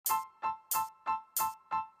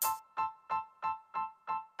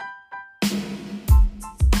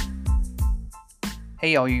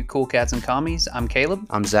Hey, all you cool cats and commies. I'm Caleb,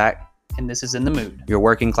 I'm Zach, and this is In the Mood. your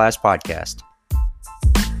working class podcast.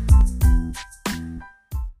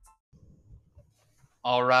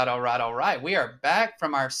 All right. We are back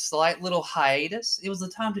from our slight little hiatus. It was the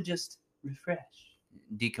time to just refresh,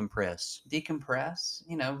 Decompress. decompress,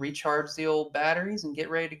 recharge the old batteries and get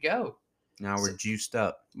ready to go. Now we're juiced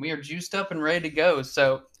up. We are juiced up and ready to go.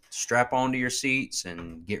 So Strap onto your seats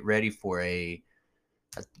and get ready for a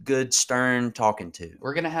good stern talking to.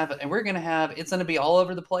 we're gonna have it's gonna be all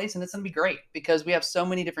over the place, and it's gonna be great because we have so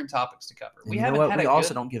many different topics to cover. And you know what? We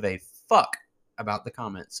also don't give a fuck about the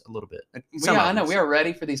comments a little bit. I know we are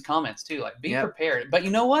ready for these comments too. Like, be prepared. But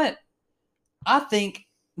you know what? I think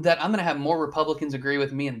that I'm gonna have more Republicans agree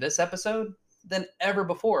with me in this episode than ever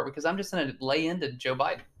before because I'm just gonna lay into Joe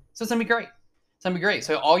Biden. So it's gonna be great.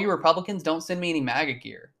 So all you Republicans, don't send me any MAGA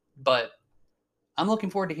gear, but I'm looking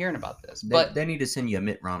forward to hearing about this. But they need to send you a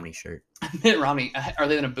Mitt Romney shirt. Mitt Romney, are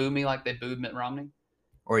they gonna boo me like they booed Mitt Romney?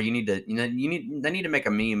 Or they need to make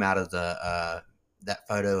a meme out of the that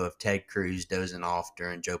photo of Ted Cruz dozing off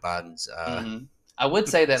during Joe Biden's. I would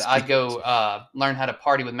say that I'd go learn how to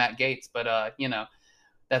party with Matt Gaetz, but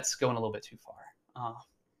that's going a little bit too far.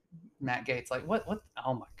 Matt Gaetz, like what?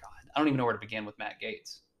 Oh my God, I don't even know where to begin with Matt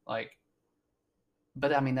Gaetz.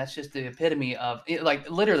 But I mean, that's just the epitome of it. Like,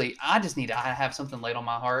 literally, I just need to have something laid on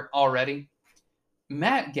my heart already.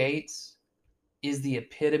 Matt Gaetz is the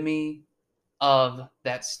epitome of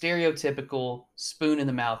that stereotypical spoon in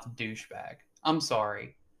the mouth douchebag. I'm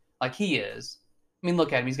sorry. Like, he is. I mean,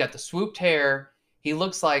 look at him. He's got the swooped hair. He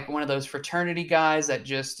looks like one of those fraternity guys that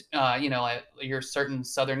just, like your certain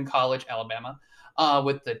Southern College, Alabama,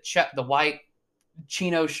 with the white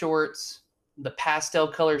chino shorts, the pastel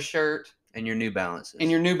color shirt. And your New Balances.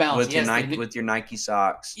 With your Nike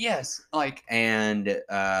socks. Yes. And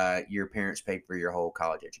your parents paid for your whole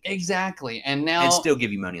college education. Exactly. And now. And still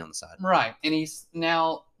give you money on the side. Right. And he's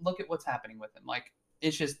now, look at what's happening with him. Like,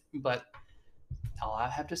 it's just, but all I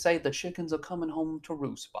have to say, the chickens are coming home to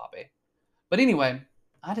roost, Bobby. But anyway,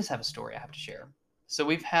 I just have a story I have to share. So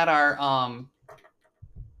we've had our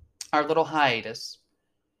little hiatus,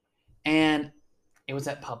 and it was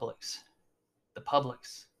at Publix. The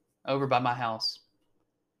Publix. Over by my house.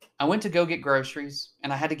 I went to go get groceries,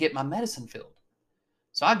 and I had to get my medicine filled.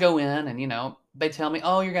 So I go in, and they tell me,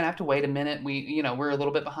 "Oh, you're gonna have to wait a minute. We're a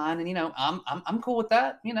little bit behind." And I'm cool with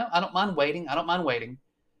that. I don't mind waiting.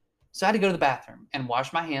 So I had to go to the bathroom and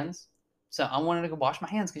wash my hands. So I wanted to go wash my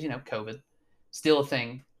hands because COVID, still a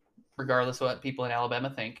thing, regardless of what people in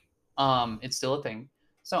Alabama think. It's still a thing.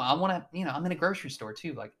 So I want to, I'm in a grocery store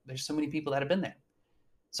too. Like, there's so many people that have been there.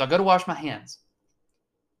 So I go to wash my hands.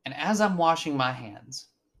 And as I'm washing my hands,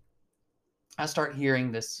 I start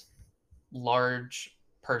hearing this large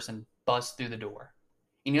person bust through the door.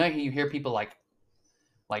 And you hear people like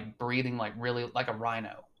breathing like really like a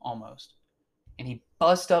rhino almost. And he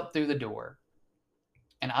busts up through the door.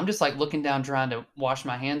 And I'm just like looking down trying to wash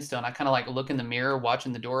my hands still. And I kind of like look in the mirror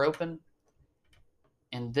watching the door open.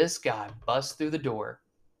 And this guy busts through the door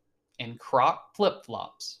in Croc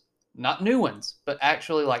flip-flops. Not new ones, but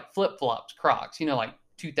actually like flip-flops, Crocs, like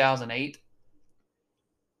 2008,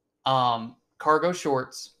 cargo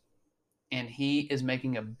shorts, and he is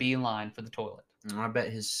making a beeline for the toilet. I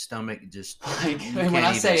bet his stomach just when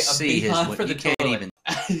I say a beeline for the toilet,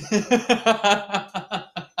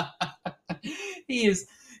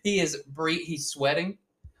 he's sweating,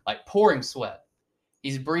 like pouring sweat.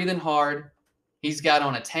 He's breathing hard. He's got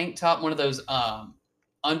on a tank top, one of those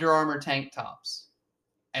Under Armour tank tops,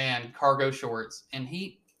 and cargo shorts, and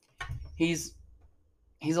he's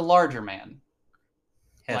a larger man.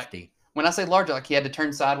 Hefty. Like, when I say larger, like he had to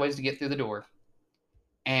turn sideways to get through the door.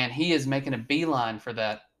 And he is making a beeline for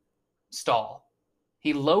that stall.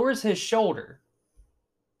 He lowers his shoulder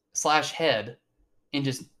 / head and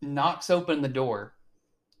just knocks open the door.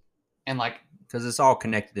 And because it's all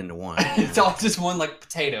connected into one. It's all just one like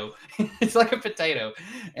potato. It's like a potato.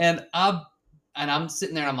 And I'm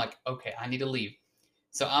sitting there and I'm like, okay, I need to leave.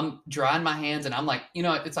 So I'm drying my hands and I'm like,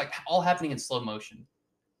 it's like all happening in slow motion.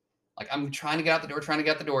 Like, I'm trying to get out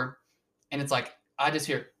the door, and it's like, I just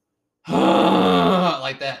hear,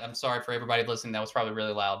 like that. I'm sorry for everybody listening. That was probably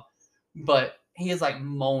really loud. But he is, like,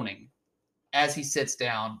 moaning as he sits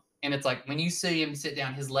down. And it's like, when you see him sit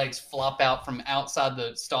down, his legs flop out from outside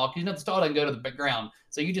the stall. Because, the stall doesn't go to the ground.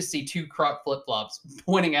 So you just see two Croc flip-flops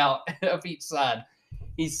pointing out of each side.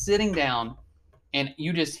 He's sitting down, and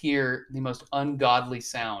you just hear the most ungodly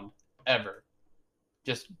sound ever.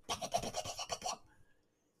 Just...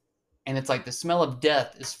 And it's like the smell of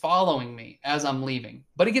death is following me as I'm leaving.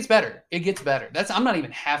 But it gets better. I'm not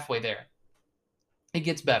even halfway there. It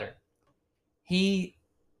gets better. He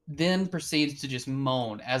then proceeds to just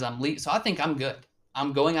moan as I'm leaving. So I think I'm good.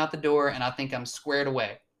 I'm going out the door, and I think I'm squared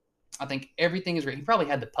away. I think everything is great. He probably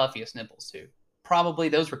had the puffiest nipples, too. Probably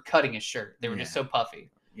those were cutting his shirt. They were just so puffy.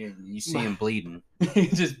 You see him bleeding.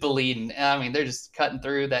 Just bleeding. I mean, they're just cutting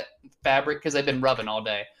through that fabric because they've been rubbing all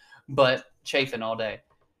day, but chafing all day.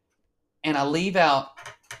 And I leave out,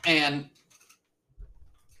 and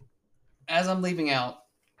as I'm leaving out,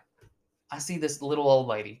 I see this little old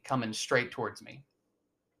lady coming straight towards me.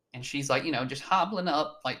 And she's like, just hobbling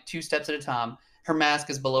up like 2 steps at a time. Her mask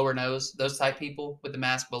is below her nose. Those type people with the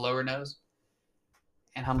mask below her nose.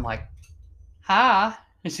 And I'm like, hi.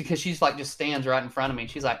 Because she's like, just stands right in front of me. And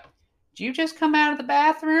she's like, did you just come out of the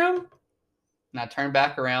bathroom? And I turn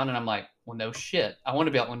back around and I'm like, well, no shit. I want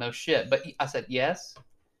to be like, well, no shit. But I said, yes.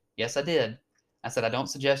 Yes, I did. I said, I don't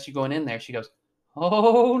suggest you going in there. She goes,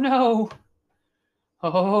 oh, no.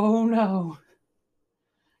 Oh, no.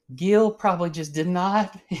 Gil probably just did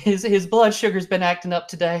not. His blood sugar's been acting up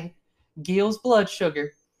today. Gil's blood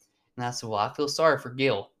sugar. And I said, well, I feel sorry for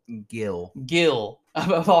Gil. Gil.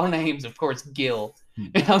 Of all names, of course, Gil.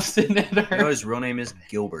 And I'm sitting at her. You know his real name is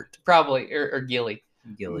Gilbert. Probably, or Gilly.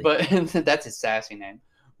 Gilly. But that's his sassy name.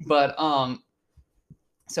 But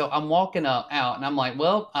so I'm walking out, and I'm like,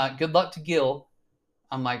 well, good luck to Gil.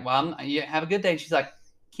 I'm like, well, you have a good day. And she's like,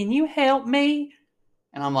 can you help me?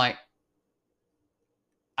 And I'm like,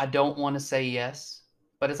 I don't want to say yes,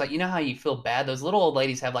 but it's like, you know how you feel bad? Those little old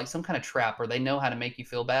ladies have like some kind of trap where they know how to make you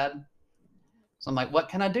feel bad. So I'm like, what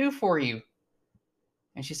can I do for you?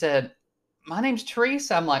 And she said, my name's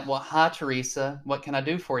Teresa. I'm like, well, hi, Teresa. What can I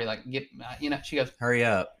do for you? Like, she goes, hurry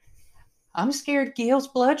up. I'm scared Gil's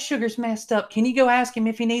blood sugar's messed up. Can you go ask him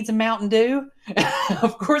if he needs a Mountain Dew?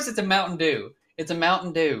 Of course it's a Mountain Dew. It's a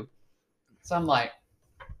Mountain Dew. So I'm like,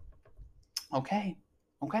 okay.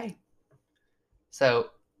 So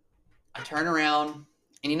I turn around,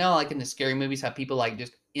 and like in the scary movies, how people like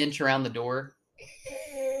just inch around the door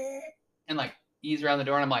and like ease around the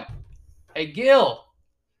door. And I'm like, hey, Gil.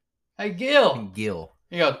 He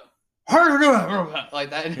goes, like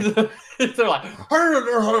that. They're like,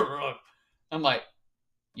 I'm like,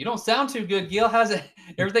 you don't sound too good, Gil. How's it?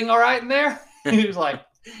 Everything all right in there? He's like,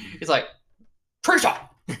 Teresa.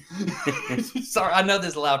 Sorry, I know this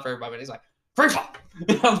is loud for everybody, but he's like, Teresa.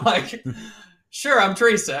 I'm like, sure, I'm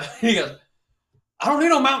Teresa. He goes, I don't need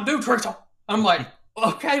no Mountain Dew, Teresa. I'm like,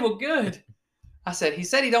 okay, well, good. He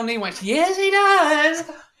said he don't need one. Yes, he does.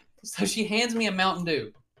 So she hands me a Mountain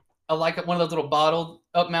Dew. I like one of those little bottled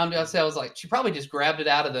up Mountain Dew. I was like, she probably just grabbed it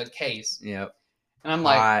out of the case. Yep. And I'm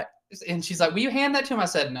like, and she's like, will you hand that to him? I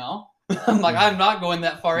said, no. I'm like, I'm not going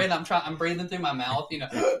that far in. I'm breathing through my mouth,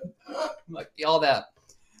 like all that.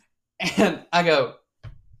 And I go,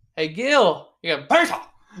 hey, Gil. You go, Teresa.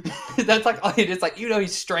 That's like, it's like,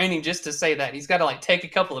 he's straining just to say that. He's got to like take a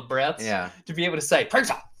couple of breaths to be able to say,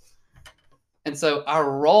 Teresa. And so I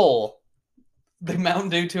roll the Mountain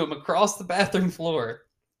Dew to him across the bathroom floor,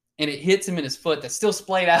 and it hits him in his foot that's still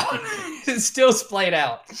splayed out. It's still splayed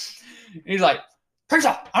out. And he's like,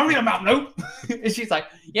 Teresa, I don't need a Mountain Dew. And she's like,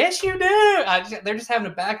 yes, you do. They're just having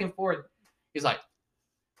a back and forth. He's like,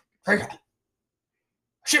 Teresa,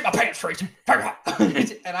 shit my pants, Teresa.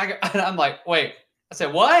 And I'm like, wait. I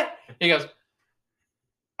said, what? He goes,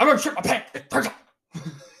 I'm going to shit my pants, Teresa.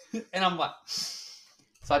 And I'm like,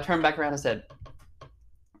 so I turned back around and said,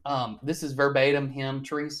 this is verbatim him,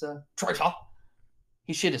 Teresa.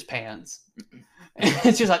 He shit his pants.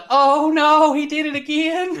 And she's like, oh no, he did it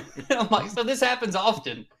again. And I'm like, so this happens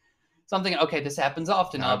often. So I'm thinking, okay, this happens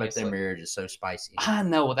often, obviously. But their marriage is so spicy. I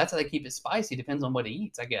know. Well, that's how they keep it spicy. Depends on what he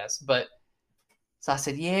eats, I guess. But so I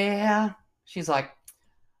said, yeah. She's like,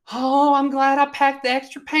 oh, I'm glad I packed the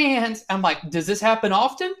extra pants. I'm like, does this happen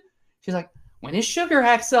often? She's like, when his sugar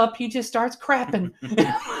acts up, he just starts crapping.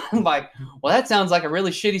 I'm like, well, that sounds like a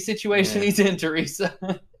really shitty situation he's in,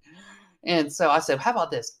 Teresa. And so I said, how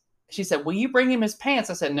about this? She said, will you bring him his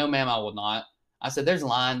pants? I said, no, ma'am, I will not. I said, there's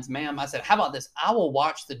lines, ma'am. I said, how about this? I will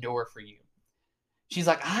watch the door for you. She's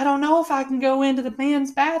like, I don't know if I can go into the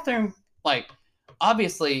men's bathroom. Like,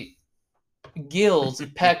 obviously, Gil's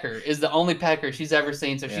pecker is the only pecker she's ever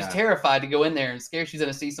seen. So she's terrified to go in there and scared she's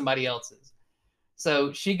going to see somebody else's.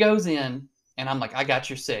 So she goes in, and I'm like, I got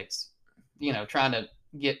your 6. Trying to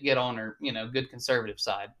get on her, good conservative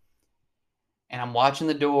side. And I'm watching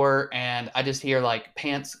the door, and I just hear, like,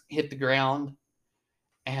 pants hit the ground.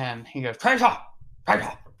 And he goes, Teresa!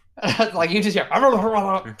 Like, you just hear,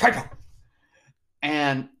 Teresa!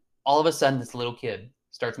 And all of a sudden, this little kid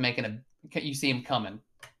starts you see him coming.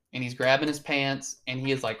 And he's grabbing his pants, and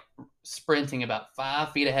he is, like, sprinting about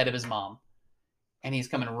 5 feet ahead of his mom. And he's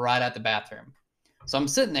coming right out the bathroom. So I'm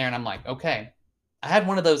sitting there, and I'm like, okay, I had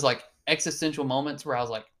one of those like existential moments where I was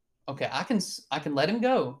like, okay, I can let him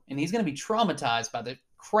go, and he's gonna be traumatized by the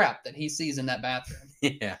crap that he sees in that bathroom,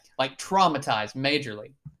 Yeah. like traumatized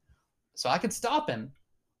majorly. So I could stop him,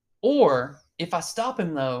 or if I stop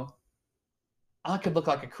him though, I could look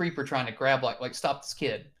like a creeper trying to grab like stop this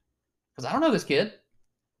kid because I don't know this kid.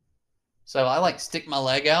 So I like stick my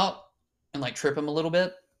leg out and like trip him a little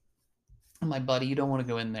bit. I'm like, buddy, you don't want to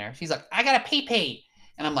go in there. She's like, I got a pee pee,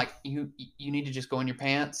 and I'm like, you need to just go in your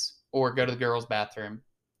pants or go to the girls' bathroom.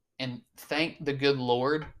 And thank the good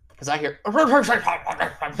Lord, because I hear,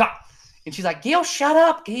 and she's like, Gil, shut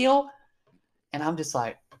up, Gil. And I'm just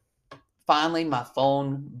like, finally, my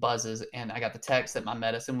phone buzzes, and I got the text that my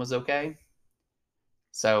medicine was okay.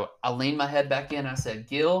 So I leaned my head back in. I said,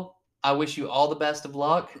 Gil, I wish you all the best of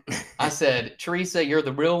luck. I said, Teresa, you're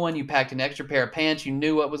the real one. You packed an extra pair of pants. You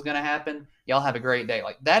knew what was going to happen. Y'all have a great day.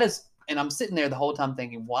 Like that is, and I'm sitting there the whole time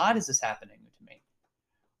thinking, why is this happening to me?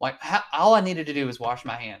 Like all I needed to do was wash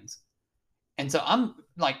my hands. And so I'm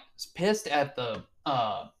like pissed at the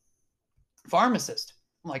pharmacist.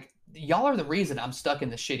 I'm like, y'all are the reason I'm stuck in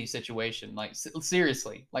this shitty situation. Like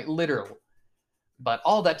seriously, like literal. But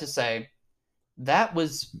all that to say, that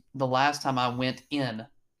was the last time I went in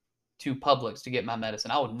to Publix to get my medicine.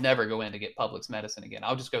 I would never go in to get Publix medicine again.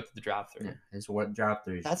 I'll just go through the drive-through. Yeah, it's what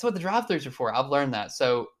drive-throughs. That's what the drive-throughs are for. I've learned that.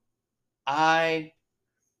 So I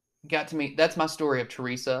got to meet. That's my story of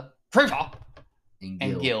Teresa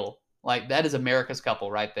and Gil. Like that is America's couple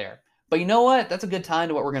right there. But you know what? That's a good time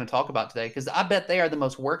to what we're going to talk about today because I bet they are the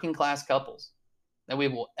most working class couples that we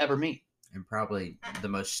will ever meet. And probably the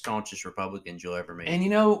most staunchest Republicans you'll ever meet. And you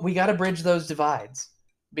know, we got to bridge those divides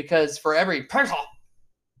because for every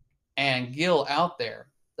and Gil out there,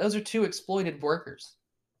 those are two exploited workers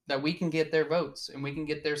that we can get their votes and we can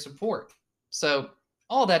get their support. So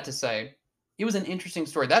all that to say, it was an interesting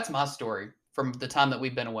story. That's my story from the time that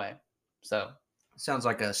we've been away. So sounds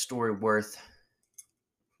like a story worth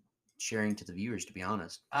sharing to the viewers, to be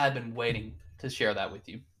honest. I've been waiting to share that with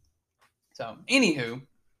you. So anywho,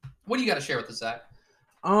 what do you got to share with us, Zach?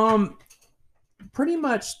 Pretty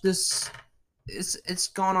much this it's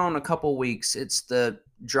gone on a couple weeks. It's the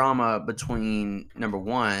drama between number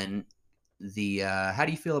one, the how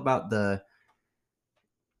do you feel about the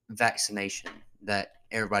vaccination that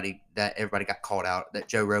everybody got called out, that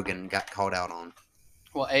Joe Rogan got called out on?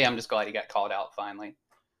 Well, I'm just glad he got called out finally.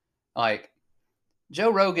 Like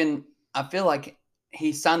Joe Rogan, I feel like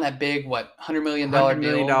he signed that big $100 million $100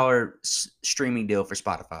 million streaming deal for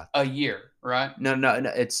Spotify a year, right? No,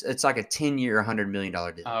 it's like a 10-year, $100 million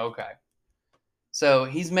deal. Oh, okay. So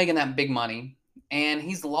he's making that big money, and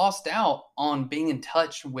he's lost out on being in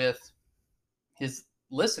touch with his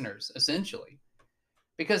listeners, essentially.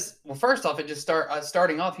 Because, well, first off, it just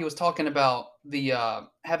starting off, he was talking about the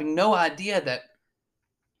having no idea that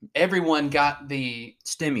everyone got the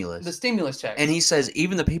stimulus checks. And he says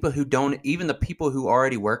even the people who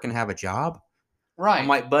already work and have a job. Right. I'm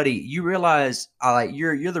like, buddy, you realize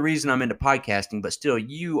you're the reason I'm into podcasting, but still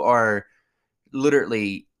you are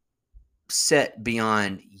literally set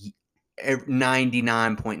beyond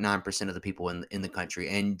 99.9% of the people in the country.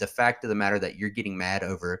 And the fact of the matter that you're getting mad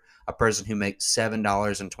over a person who makes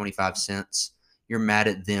 $7.25, you're mad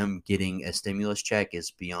at them getting a stimulus check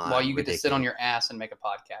is beyond while you get ridiculous. To sit on your ass and make a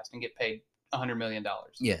podcast and get paid $100 million.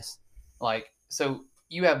 Yes. Like, so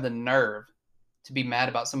you have the nerve to be mad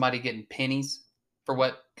about somebody getting pennies for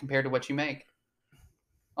what compared to what you make.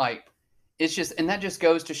 Like, it's just, and that just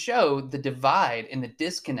goes to show the divide and the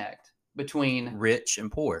disconnect between rich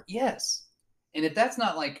and poor. Yes. And if that's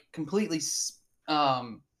not like completely just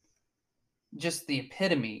the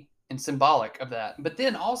epitome and symbolic of that. But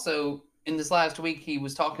then also in this last week, he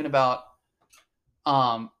was talking about,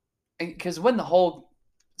 because when the whole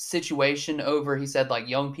situation over, he said like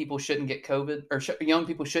young people shouldn't get COVID or young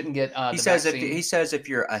people shouldn't get he says vaccine. He says if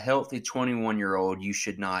you're a healthy 21-year-old, you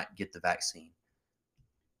should not get the vaccine.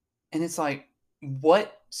 And it's like,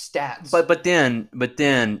 what stats? But then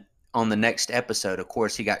on the next episode, of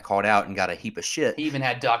course, he got called out and got a heap of shit. He even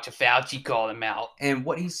had Dr. Fauci call him out. And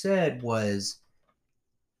what he said was,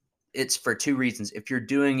 it's for two reasons. If you're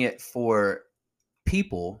doing it for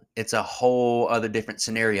people, it's a whole other different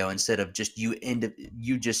scenario instead of just you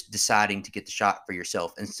just deciding to get the shot for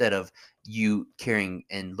yourself instead of you caring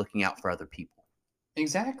and looking out for other people.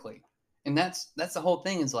 Exactly. And that's the whole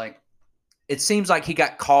thing is like, it seems like he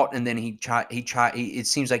got caught and then it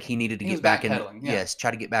seems like he needed to get back in. Yeah. Yes,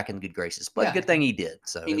 try to get back in good graces. But good thing he did.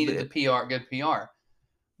 So he needed good PR.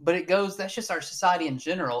 But that's just our society in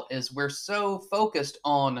general is we're so focused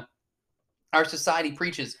on, our society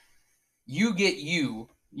preaches, you get you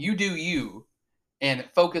do you, and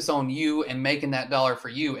focus on you and making that dollar for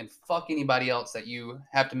you and fuck anybody else that you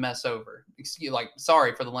have to mess over. Excuse, like,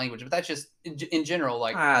 sorry for the language, but that's just in general,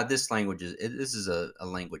 like, This language this is a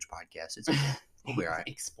language podcast. It's okay. We'll be all right.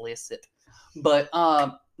 explicit. But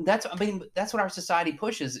that's, I mean, that's what our society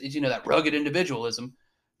pushes, is, you know, that rugged individualism,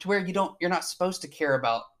 to where you're not supposed to care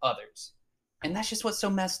about others. And that's just what's so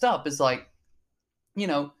messed up, is like, you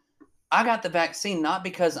know, I got the vaccine not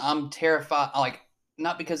because I'm terrified, like,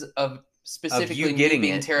 not because of specifically me getting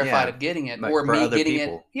being it, terrified yeah. of getting it, But or for me other getting it.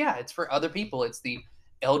 people. Yeah, it's for other people. It's the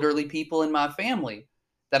elderly people in my family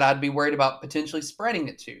that I'd be worried about potentially spreading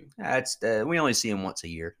it to. That's we only see them once a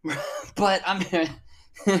year. But I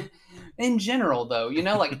mean, in general, though, you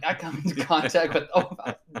know, like, I come into contact with, oh,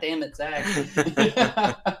 damn it, Zach.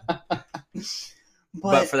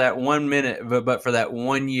 But for that 1 minute, but for that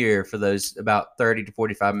 1 year, for those about 30 to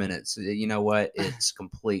 45 minutes, you know what? It's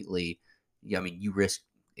completely, I mean, you risk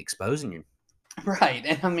exposing you. Right.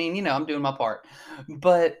 And I mean, you know, I'm doing my part.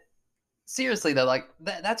 But seriously, though, like,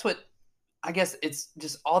 that's what, I guess it's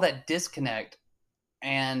just all that disconnect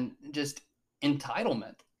and just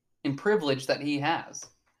entitlement and privilege that he has.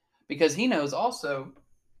 Because he knows also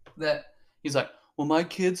that he's like, well, my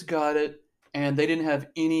kids got it and they didn't have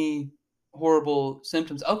any horrible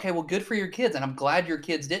symptoms. Okay, well, good for your kids. And I'm glad your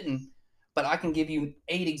kids didn't. But I can give you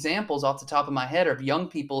 8 examples off the top of my head of young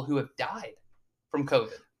people who have died from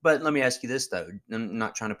COVID. But let me ask you this, though. I'm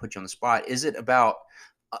not trying to put you on the spot. Is it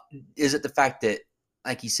the fact that,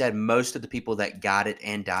 like you said, most of the people that got it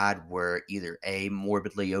and died were either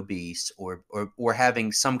morbidly obese or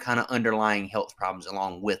having some kind of underlying health problems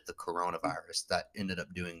along with the coronavirus that ended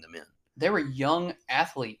up doing them in? There were young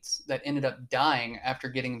athletes that ended up dying after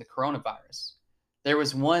getting the coronavirus. There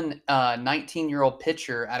was one 19-year-old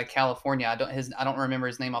pitcher out of California. I don't remember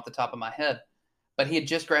his name off the top of my head, but he had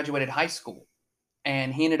just graduated high school,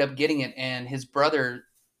 and he ended up getting it. And his brother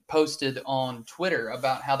posted on Twitter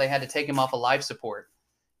about how they had to take him off of life support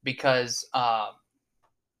because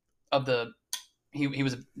he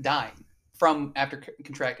was dying from after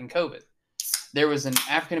contracting COVID. There was an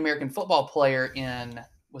African American football player in,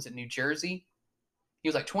 was it New Jersey? He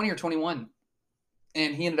was like 20 or 21,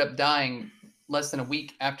 and he ended up dying less than a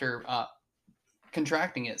week after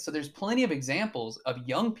contracting it. So there's plenty of examples of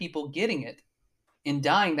young people getting it and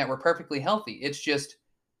dying that were perfectly healthy. It's just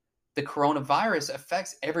the coronavirus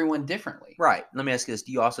affects everyone differently. Right. Let me ask you this.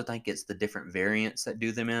 Do you also think it's the different variants that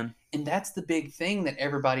do them in? And that's the big thing that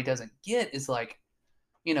everybody doesn't get, is like,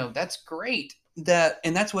 you know, that's great.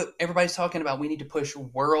 And that's what everybody's talking about. We need to push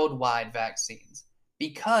worldwide vaccines,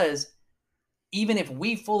 because even if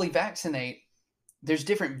we fully vaccinate, there's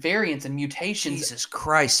different variants and mutations. Jesus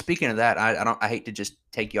Christ! Speaking of that, I hate to just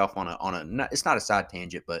take you off on a. It's not a side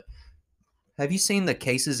tangent, but have you seen the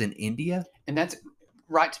cases in India? And that's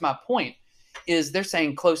right to my point. Is they're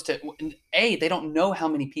saying close to they don't know how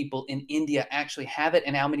many people in India actually have it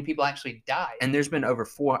and how many people actually died. And there's been over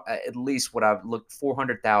at least what I've looked,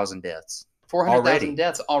 400,000 deaths. 400,000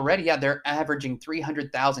 deaths already. Yeah, they're averaging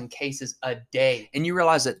 300,000 cases a day. And you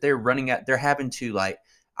realize that they're having to, like,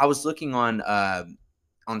 I was looking on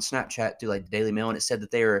Snapchat through like the Daily Mail, and it said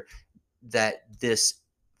that this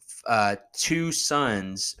 2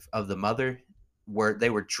 sons of the mother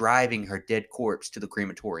were driving her dead corpse to the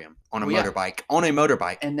crematorium on a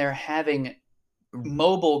motorbike. And they're having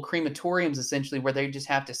mobile crematoriums, essentially, where they just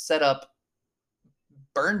have to set up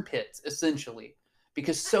burn pits, essentially,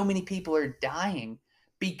 because so many people are dying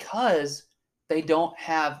because they don't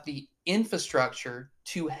have the infrastructure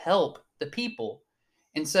to help the people.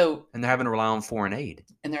 And they're having to rely on foreign aid.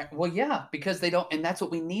 And because they don't, and that's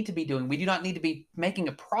what we need to be doing. We do not need to be making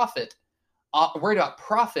a profit, worried about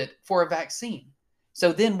profit for a vaccine.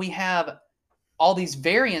 So then we have all these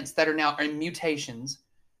variants that are now mutations,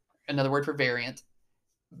 another word for variant,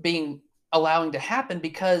 allowing to happen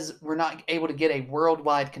because we're not able to get a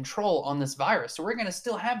worldwide control on this virus. So we're going to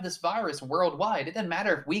still have this virus worldwide. It doesn't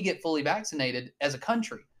matter if we get fully vaccinated as a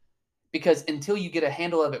country, because until you get a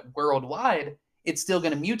handle of it worldwide, it's still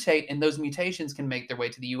going to mutate, and those mutations can make their way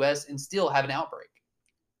to the U.S. and still have an outbreak.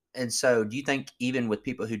 And so do you think even with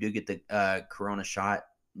people who do get the corona shot,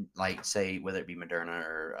 like, say, whether it be Moderna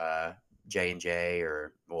or J&J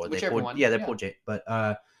or whichever one. They pulled J. But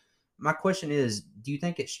my question is, do you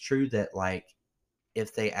think it's true that, like,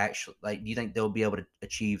 if they actually, like, do you think they'll be able to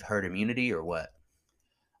achieve herd immunity or what?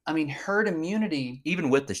 I mean, herd immunity. Even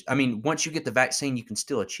with once you get the vaccine, you can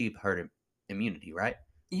still achieve herd immunity, right?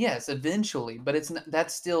 Yes, eventually, but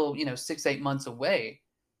that's still 6-8 months away.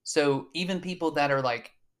 So even people that are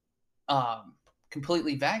like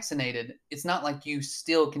completely vaccinated, it's not like you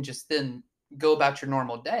still can just then go about your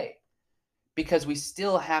normal day, because we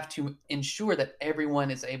still have to ensure that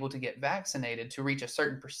everyone is able to get vaccinated to reach a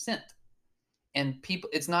certain percent. And people,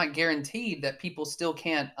 it's not guaranteed that people still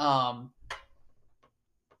can't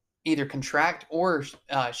either contract or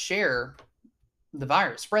share the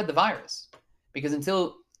virus, spread the virus, because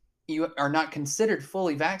until you are not considered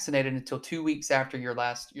fully vaccinated until 2 weeks after your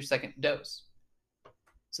second dose.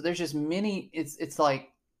 So there's just many. It's like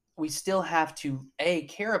we still have to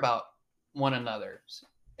care about one another,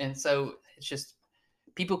 and so it's just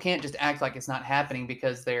people can't just act like it's not happening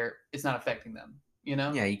because it's not affecting them. You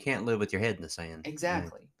know? Yeah, you can't live with your head in the sand.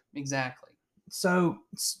 Exactly. Yeah. Exactly. So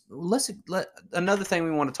another thing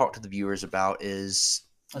we want to talk to the viewers about is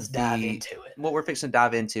let's dive into it. What we're fixing to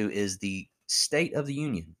dive into is the State of the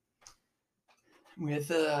Union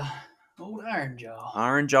with old Iron Jaw.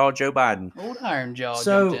 Iron Jaw Joe Biden. Old Iron Jaw.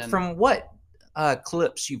 So from what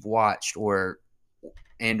clips you've watched or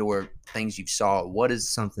things you've saw, what is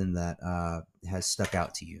something that has stuck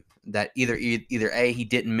out to you that either A, he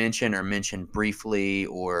didn't mention or mentioned briefly,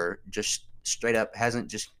 or just straight up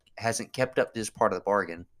hasn't kept up to this part of the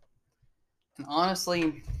bargain? And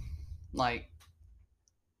honestly, like,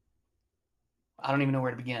 I don't even know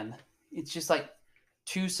where to begin. It's just like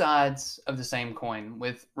two sides of the same coin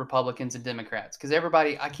with Republicans and Democrats. Because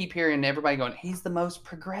I keep hearing everybody going, he's the most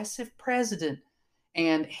progressive president.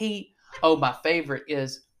 And my favorite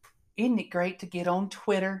is, isn't it great to get on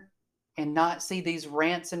Twitter and not see these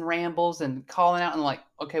rants and rambles and calling out and like,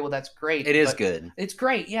 okay, well, that's great. It is good. It's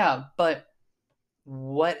great, yeah. But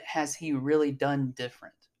what has he really done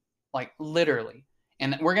different? Like, literally.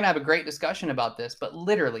 And we're going to have a great discussion about this, but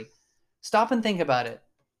literally, stop and think about it.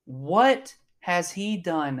 What has he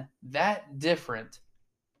done that different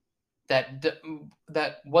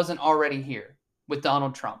that wasn't already here with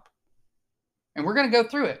Donald Trump? And we're going to go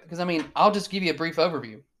through it because, I'll just give you a brief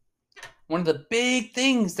overview. One of the big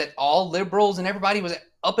things that all liberals and everybody was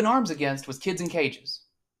up in arms against was kids in cages.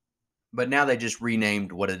 But now they just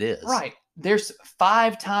renamed what it is. Right. There's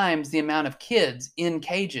 5 times the amount of kids in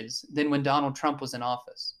cages than when Donald Trump was in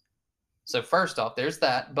office. So first off, there's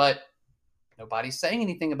that. But nobody's saying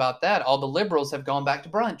anything about that. All the liberals have gone back to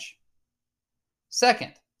brunch.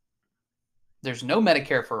 Second, there's no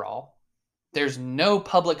Medicare for all. There's no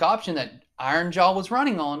public option that Iron Jaw was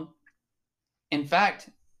running on. In fact,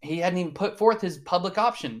 he hadn't even put forth his public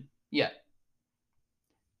option yet.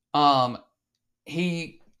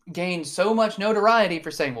 He gained so much notoriety for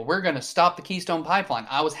saying, well, we're going to stop the Keystone Pipeline.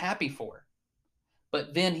 I was happy for.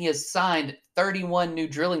 But then he has signed 31 new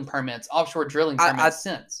drilling permits, offshore drilling permits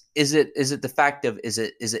since. Is it the fact of is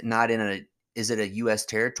it not in a U.S.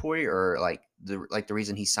 territory, or like the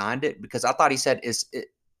reason he signed it? Because I thought he said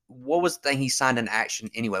what was the thing he signed an action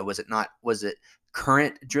anyway? Was it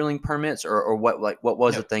current drilling permits or what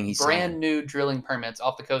was the thing he signed? Brand new drilling permits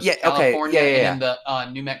off the coast of California and the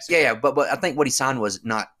New Mexico. Yeah, but I think what he signed was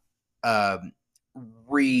not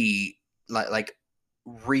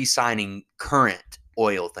re-signing current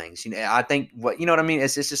oil things. I think what I mean.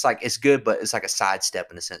 It's just like it's good, but it's like a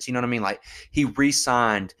sidestep in a sense. You know what I mean? Like he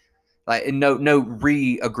re-signed. Like no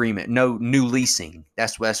re-agreement, no new leasing.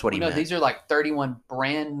 That's what he meant. These are like 31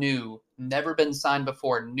 brand new, never been signed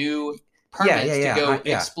before, new permits to go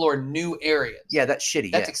explore new areas. Yeah, that's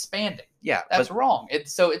shitty. That's expanding. Yeah, that's wrong.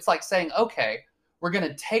 It's like saying, okay, we're going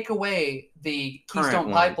to take away the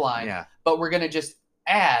Keystone Pipeline, but we're going to just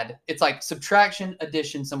add. It's like subtraction,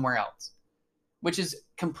 addition somewhere else, which is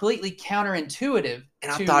completely counterintuitive.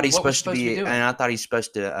 And I thought he's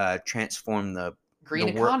supposed to transform the green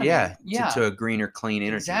economy. To a greener, clean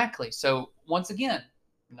energy. Exactly. So once again,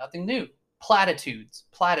 nothing new. Platitudes.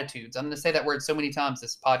 I'm going to say that word so many times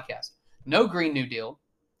this podcast. No Green New Deal.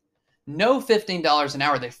 No $15 an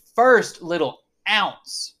hour. The first little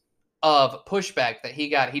ounce of pushback that he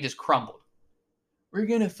got, he just crumbled. We're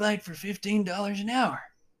going to fight for $15 an hour.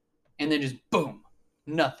 And then just boom,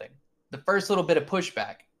 nothing. The first little bit of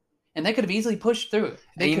pushback. And they could have easily pushed through it.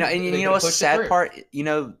 You know what's the sad part?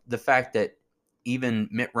 The fact that even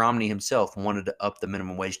Mitt Romney himself wanted to up the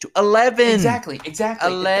minimum wage to 11. Exactly.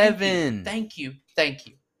 11. Thank you.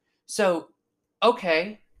 So,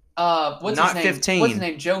 okay. What's his name? 15. What's his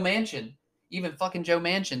name? Joe Manchin. Even fucking Joe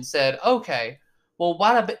Manchin said, okay, well,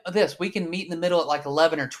 why about this? We can meet in the middle at like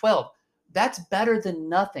 11 or 12. That's better than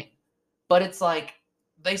nothing. But it's like,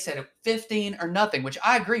 they said 15 or nothing, which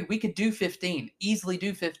I agree. We could do 15. Easily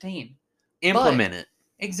do 15. Implement it.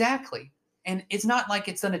 Exactly. And it's not like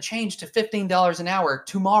it's going to change to $15 an hour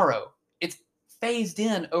tomorrow. It's phased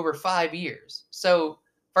in over 5 years. So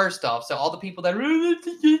first off, all the people that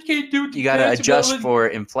you can't do it. You got to adjust for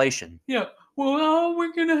inflation. Yeah. Well,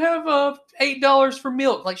 we're going to have $8 for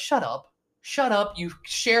milk. Like, shut up. Shut up. You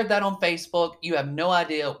shared that on Facebook. You have no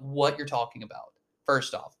idea what you're talking about,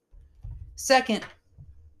 first off. Second,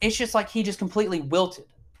 it's just like he just completely wilted.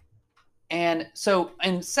 And so,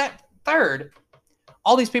 third,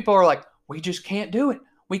 all these people are like, we just can't do it.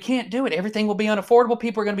 We can't do it. Everything will be unaffordable.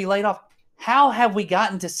 People are going to be laid off. How have we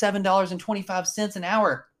gotten to $7.25 an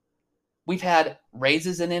hour? We've had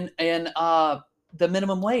raises in the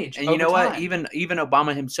minimum wage. And you know what? Even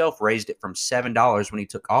Obama himself raised it from $7 when he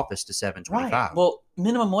took office to $7.25. Right. Well,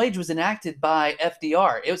 minimum wage was enacted by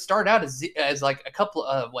FDR. It started out as like a couple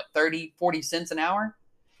of 30, 40 cents an hour.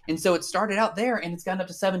 And so it started out there and it's gotten up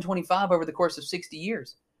to $7.25 over the course of 60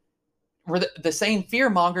 years. Where the same fear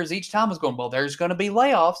mongers each time was going, well, there's going to be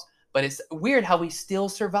layoffs, but it's weird how we still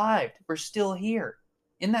survived. We're still here.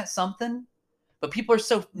 Isn't that something? But people are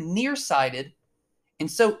so nearsighted and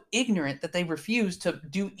so ignorant that they refuse to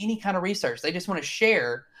do any kind of research. They just want to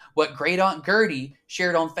share what Great Aunt Gertie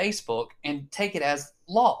shared on Facebook and take it as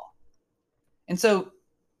law. And so,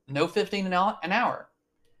 no 15 an hour.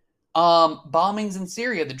 Bombings in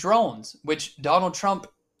Syria, the drones, which Donald Trump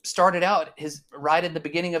started out right at the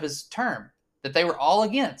beginning of his term, that they were all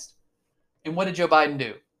against. And what did Joe Biden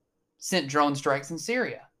do? Sent drone strikes in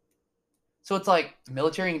Syria. So it's like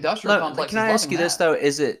military-industrial complex. Can I ask you this though?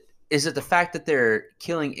 Is it the fact that they're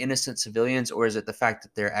killing innocent civilians, or is it the fact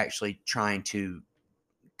that they're actually trying to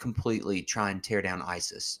completely try and tear down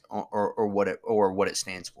ISIS, or what it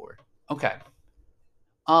stands for? Okay.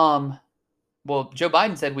 Well, Joe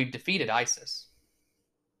Biden said we've defeated ISIS,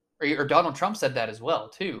 or Donald Trump said that as well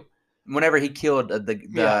too. Whenever he killed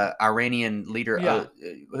the Iranian leader,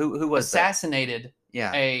 who was assassinated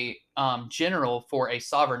that? A general for a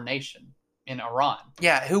sovereign nation in Iran.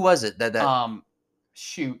 Yeah, who was it?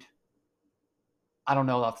 Shoot, I don't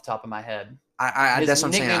know off the top of my head. That's what I'm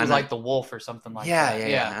saying. His nickname was like the Wolf or something like that.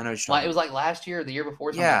 Yeah. I know. It was like last year or the year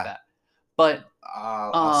before, something like that. But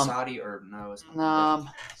Saudi or no?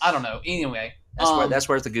 I don't know. Anyway, that's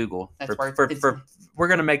worth a Google. We're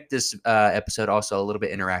gonna make this episode also a little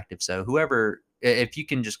bit interactive. So whoever, if you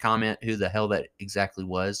can just comment who the hell that exactly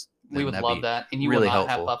was, we would love that, and you really will not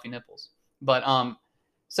have puffy nipples. But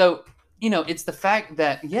so it's the fact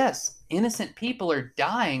that yes, innocent people are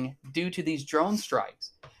dying due to these drone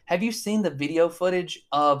strikes. Have you seen the video footage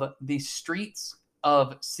of the streets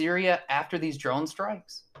of Syria after these drone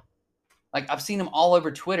strikes? Like, I've seen them all over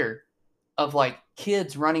Twitter of like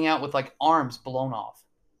kids running out with like arms blown off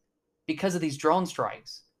because of these drone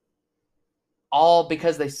strikes. All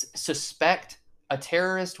because they suspect a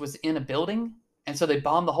terrorist was in a building, and so they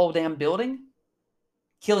bombed the whole damn building,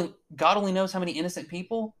 killing God only knows how many innocent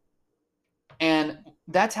people. And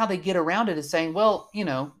that's how they get around it, is saying, well,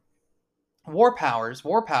 war powers,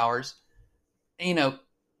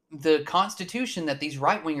 the Constitution that these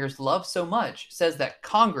right-wingers love so much says that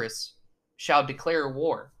Congress shall declare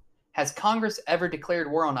war. Has Congress ever declared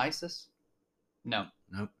war on ISIS? No.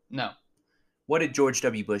 Nope. No. What did George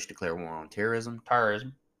W. Bush declare war on? Terrorism?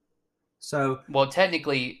 Terrorism. So, well,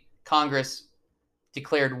 technically, Congress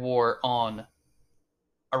declared war on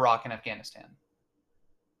Iraq and Afghanistan,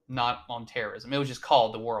 not on terrorism. It was just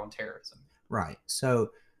called the War on Terrorism. Right. So,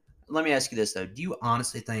 let me ask you this, though. Do you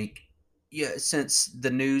honestly think, since the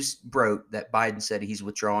news broke that Biden said he's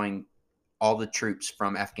withdrawing all the troops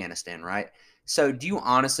from Afghanistan, right? So do you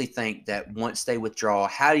honestly think that once they withdraw,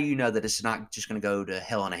 how do you know that it's not just going to go to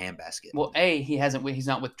hell in a handbasket? Well, he's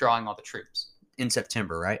not withdrawing all the troops. In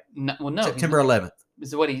September, right? No, September 11th.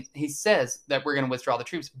 Is what he says, that we're going to withdraw the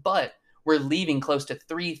troops, but we're leaving close to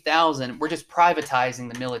 3,000. We're just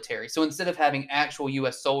privatizing the military. So instead of having actual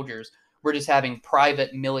U.S. soldiers, we're just having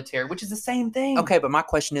private military, which is the same thing. Okay, but my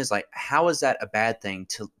question is, like, how is that a bad thing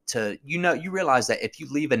to you realize that if you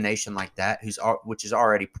leave a nation like that, which is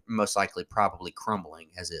already most likely probably crumbling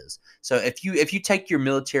as is. So if you take your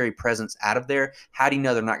military presence out of there, how do you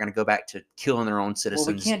know they're not going to go back to killing their own citizens?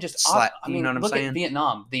 Well, we can't just you know what I'm look saying? At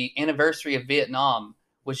Vietnam. The anniversary of Vietnam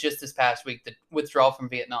was just this past week, the withdrawal from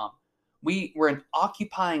Vietnam. We were an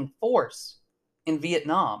occupying force in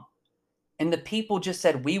Vietnam. And the people just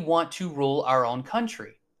said, we want to rule our own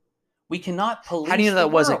country. We cannot police. How do you know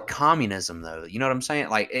that wasn't communism, though? You know what I'm saying?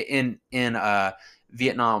 Like in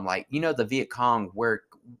Vietnam, like, the Viet Cong were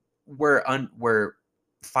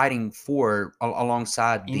fighting for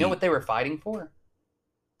alongside. You know what they were fighting for?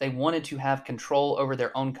 They wanted to have control over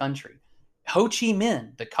their own country. Ho Chi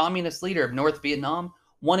Minh, the communist leader of North Vietnam,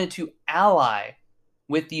 wanted to ally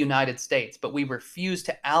with the United States, but we refused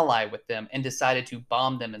to ally with them and decided to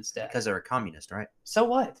bomb them instead. Because they were communist, right? So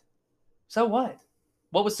what?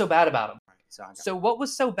 What was so bad about them? So what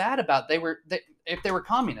was so bad about if they were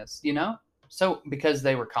communists, So because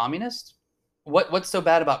they were communists, what's so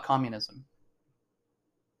bad about communism?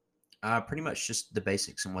 Pretty much just the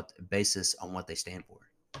basics and what basis on what they stand for.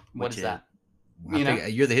 What Which is that?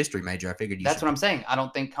 you're the history major. I figured you That's should. what I'm saying. I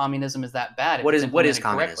don't think communism is that bad if What it's is implemented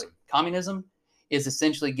communism? correctly. Communism is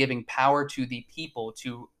essentially giving power to the people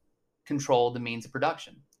to control the means of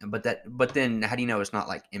production. But then how do you know it's not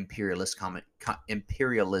like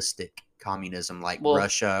imperialistic communism like Well,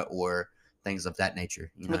 Russia or things of that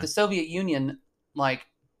nature? You know? with the Soviet Union, like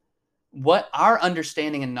what our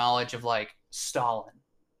understanding and knowledge of like Stalin,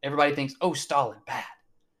 everybody thinks, oh, Stalin, bad.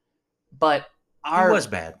 But He was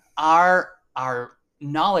bad. our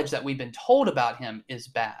knowledge that we've been told about him is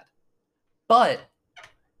bad. But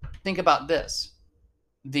think about this.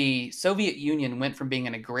 The Soviet Union went from being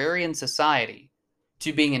an agrarian society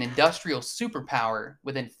to being an industrial superpower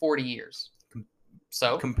within 40 years.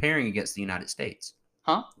 So Comparing against the United States.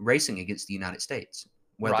 Huh? Racing against the United States.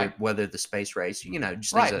 Whether the space race, just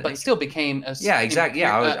things of right, that but nature. still became a Yeah, exactly.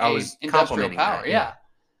 Yeah, I was industrial complimenting power. that,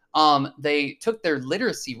 Yeah. They took their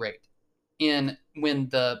literacy rate when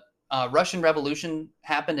the Russian Revolution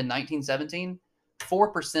happened in 1917.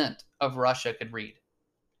 4% of Russia could read.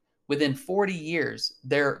 Within 40 years,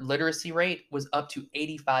 their literacy rate was up to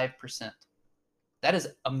 85%. That is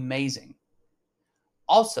amazing.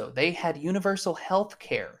 Also, they had universal health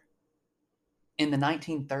care in the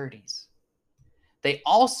 1930s. They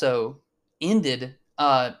also ended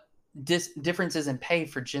differences in pay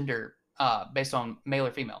for gender based on male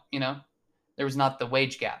or female. There was not the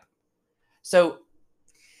wage gap. So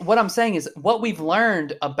what I'm saying is what we've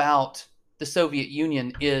learned about the Soviet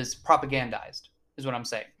Union is propagandized, is what I'm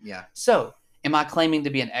saying. Yeah. So am I claiming to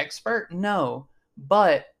be an expert? No,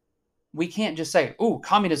 but we can't just say, ooh,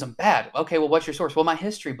 communism bad. Okay, well, what's your source? Well, my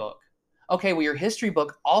history book. Okay, well, your history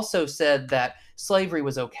book also said that slavery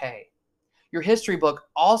was okay. Your history book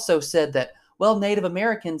also said that, well, Native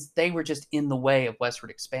Americans, they were just in the way of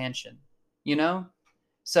westward expansion,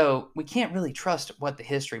 So we can't really trust what the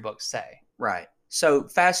history books say. Right. So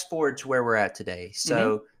fast forward to where we're at today.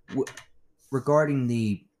 So regarding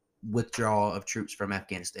the withdrawal of troops from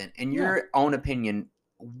Afghanistan, in your own opinion,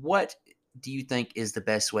 what do you think is the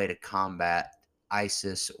best way to combat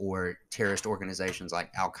ISIS or terrorist organizations like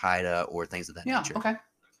Al Qaeda or things of that nature? Okay.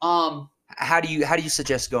 How do you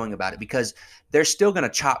suggest going about it? Because they're still going to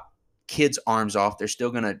chop kids' arms off. They're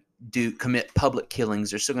still going to commit public killings.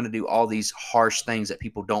 They're still going to do all these harsh things that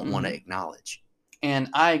people don't want to acknowledge. And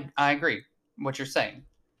I agree what you're saying.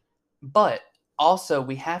 But also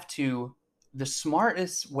the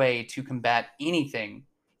smartest way to combat anything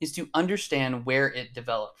is to understand where it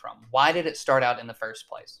developed from. Why did it start out in the first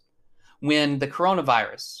place? When the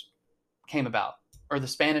coronavirus came about, or the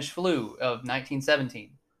Spanish flu of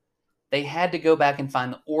 1917, they had to go back and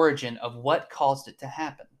find the origin of what caused it to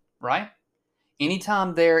happen, right?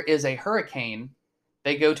 Anytime there is a hurricane,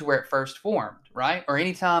 they go to where it first formed, right? Or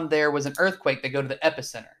anytime there was an earthquake, they go to the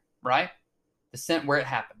epicenter, right? The center where it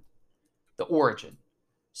happened, the origin.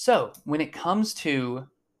 So when it comes to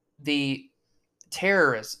the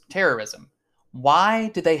terrorism, why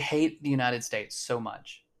do they hate the United States so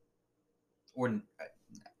much? Or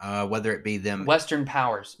whether it be them Western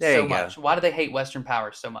powers so much. Why do they hate Western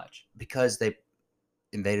powers so much? Because they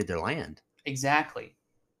invaded their land. Exactly.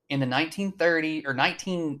 In the 1930s or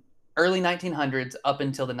early 1900s up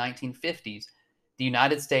until the 1950s, the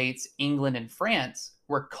United States, England, and France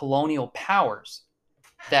were colonial powers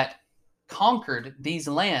that conquered these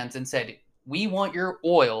lands and said, we want your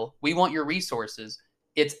oil, we want your resources,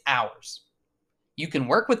 it's ours. You can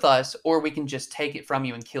work with us or we can just take it from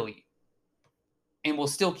you and kill you. And we'll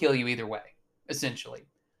still kill you either way, essentially.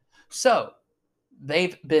 So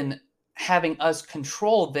they've been having us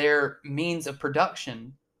control their means of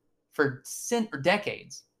production for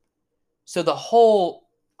decades. So the whole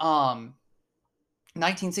 1960s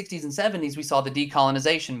and 70s, we saw the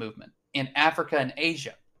decolonization movement in Africa and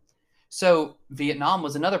Asia. So Vietnam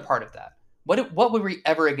was another part of that. What were we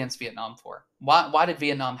ever against Vietnam for? Why did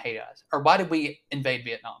Vietnam hate us? Or why did we invade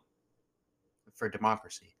Vietnam? For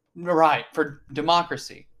democracy. Right, for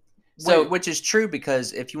democracy. So, which is true,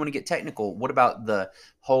 because if you want to get technical, what about the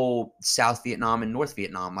whole South Vietnam and North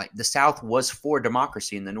Vietnam? Like the South was for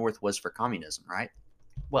democracy and the North was for communism, right?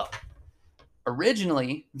 Well,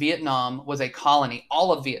 originally Vietnam was a colony.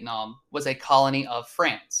 All of Vietnam was a colony of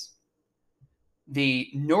France. The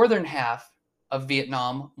northern half of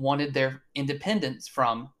Vietnam wanted their independence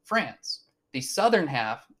from France. The southern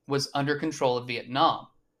half was under control of Vietnam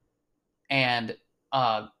and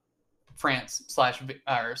of France.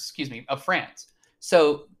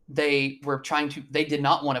 So they did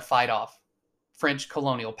not want to fight off French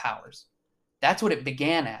colonial powers. That's what it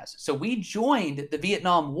began as. So we joined the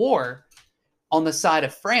Vietnam War on the side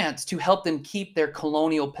of France to help them keep their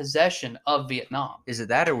colonial possession of Vietnam. Is it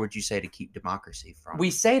that, or would you say to keep democracy from? We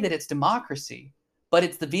say that it's democracy, but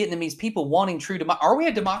it's the Vietnamese people wanting true democracy. Are we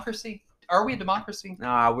a democracy? Are we a democracy?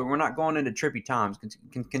 No, we're not going into trippy times.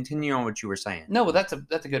 Continue on what you were saying. No, well, that's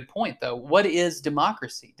a good point, though. What is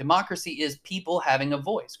democracy? Democracy is people having a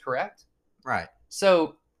voice, correct? Right.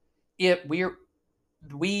 So, if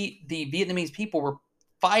the Vietnamese people were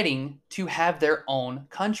fighting to have their own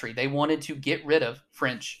country. They wanted to get rid of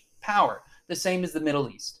French power. The same as the Middle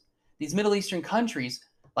East. These Middle Eastern countries,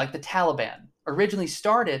 like the Taliban, originally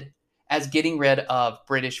started as getting rid of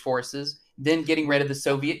British forces, then getting rid of the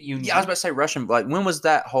Soviet Union. Yeah, I was about to say Russian. Like, when was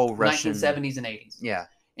that whole Russian? 1970s and 80s. Yeah.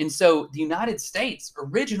 And so the United States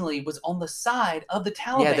originally was on the side of the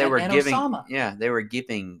Taliban Yeah, they were and giving. Osama. Yeah, they were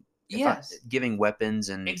giving. Yes. Giving weapons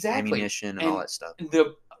and Exactly. ammunition and all that stuff.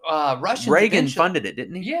 The Russians Reagan funded it,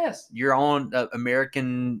 didn't he? Yes. Your own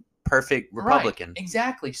American perfect Republican. Right.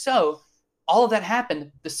 Exactly. So all of that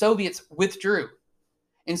happened. The Soviets withdrew.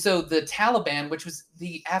 And so the Taliban, which was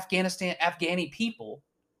the Afghani people,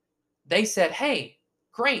 they said, hey,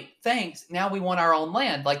 great, thanks. Now we want our own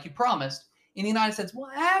land like you promised. And the United States, well,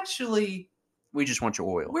 actually, we just want your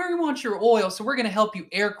oil. We want your oil, so we're going to help you,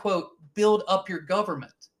 air quote, build up your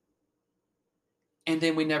government. And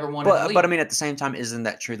then we never wanted to leave. But I mean, at the same time, isn't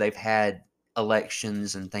that true? They've had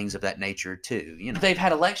elections and things of that nature too. You know, they've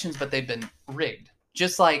had elections, but they've been rigged,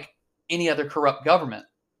 just like any other corrupt government.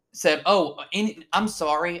 Said, I'm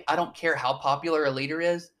sorry, I don't care how popular a leader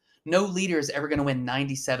is. No leader is ever going to win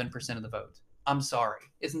 97% of the vote. I'm sorry,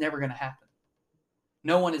 it's never going to happen.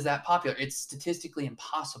 No one is that popular. It's statistically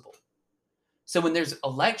impossible. So when there's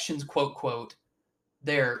elections, quote, quote,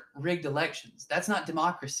 they're rigged elections. That's not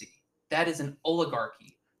democracy. That is an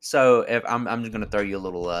oligarchy. So if I'm just going to throw you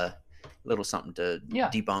a little something to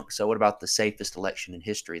debunk. So what about the safest election in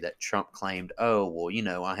history that Trump claimed? Oh,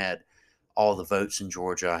 well, I had all the votes in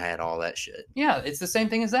Georgia. I had all that shit. Yeah, it's the same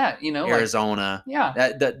thing as that. Arizona.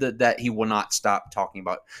 That he will not stop talking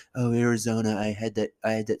about. Oh, Arizona. I had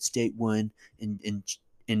that state one, and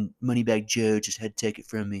Moneybag Joe just had to take it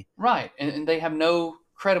from me. Right, and they have no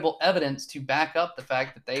credible evidence to back up the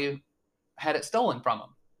fact that they had it stolen from them.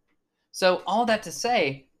 So all that to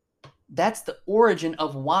say, that's the origin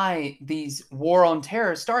of why these war on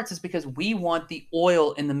terror starts, is because we want the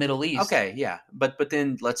oil in the Middle East. Okay, yeah. But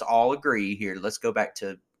then let's all agree here. Let's go back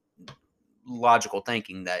to logical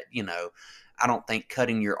thinking that, I don't think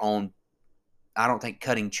cutting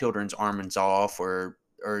children's arms off or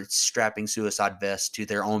strapping suicide vests to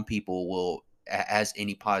their own people has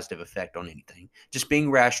any positive effect on anything. Just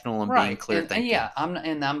being rational and being clear thinking.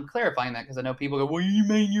 I'm clarifying that because I know people go, "Well, you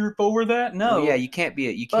mean you're for that?" No. Well, yeah, you can't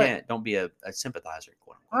be. Don't be a sympathizer.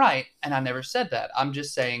 Right, and I never said that. I'm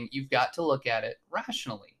just saying you've got to look at it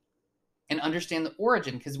rationally and understand the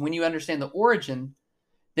origin. Because when you understand the origin,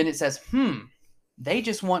 then it says, they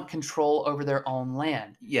just want control over their own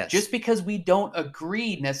land. Yes. Just because we don't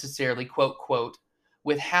agree necessarily, quote quote,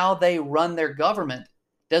 with how they run their government,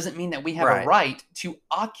 doesn't mean that we have a right to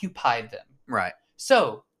occupy them. Right.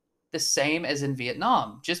 So, the same as in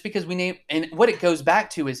Vietnam. Just because and what it goes back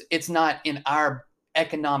to is it's not in our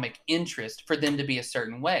economic interest for them to be a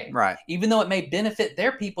certain way. Right. Even though it may benefit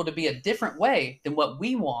their people to be a different way than what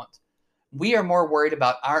we want, we are more worried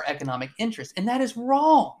about our economic interest. And that is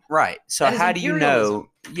wrong. Right. So how do you know?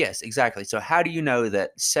 Yes, exactly. So how do you know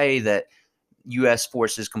that, say that U.S.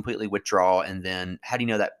 forces completely withdraw, and then how do you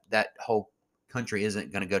know that whole country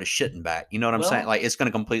isn't going to go to shit and back? You know what I'm saying? Like, it's going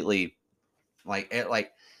to completely,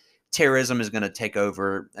 like terrorism is going to take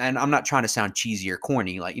over. And I'm not trying to sound cheesy or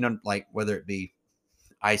corny, like whether it be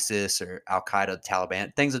ISIS or Al Qaeda,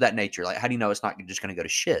 Taliban, things of that nature. Like, how do you know it's not just going to go to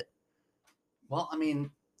shit? Well, I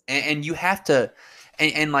mean, and you have to,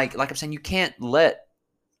 and like I'm saying, you can't let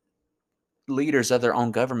leaders of their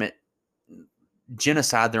own government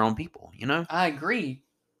genocide their own people. I agree,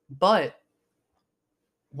 but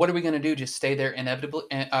what are we going to do? Just stay there inevitably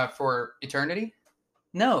for eternity?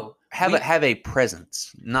 No. Have a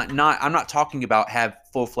presence. Not. I'm not talking about have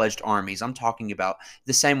full-fledged armies. I'm talking about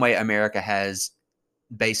the same way America has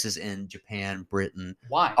bases in Japan, Britain.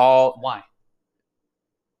 Why? Why?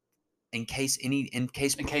 In case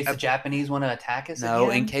the Japanese want to attack us. No,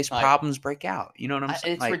 again? In case problems break out. You know what I'm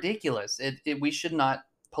saying? It's ridiculous. We should not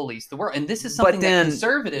police the world, and this is something that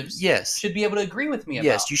conservatives should be able to agree with me about.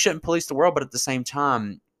 Yes, you shouldn't police the world, but at the same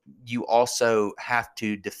time, you also have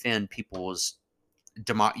to defend people's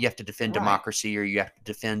you have to defend democracy, or you have to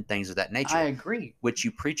defend things of that nature. I agree. Which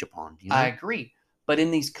you preach upon. I agree. But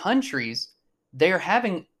in these countries, they're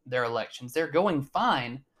having their elections. They're going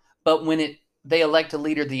fine. But when it they elect a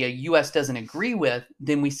leader the U.S. doesn't agree with,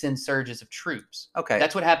 then we send surges of troops. Okay.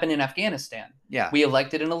 That's what happened in Afghanistan. Yeah. We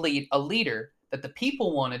elected a leader that the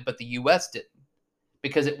people wanted, but the U.S. didn't,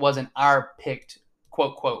 because it wasn't our picked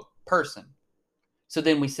quote quote person. So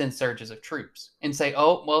then we send surges of troops and say,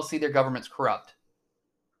 oh, well, see, their government's corrupt.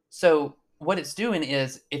 So what it's doing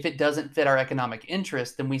is, if it doesn't fit our economic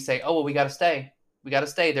interest, then we say, oh, well, we got to stay. We got to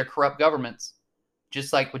stay. They're corrupt governments.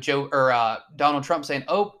 Just like with Donald Trump saying,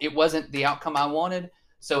 oh, it wasn't the outcome I wanted,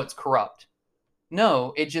 so it's corrupt.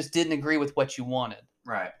 No, it just didn't agree with what you wanted.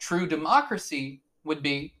 Right. True democracy would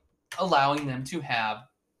be allowing them to have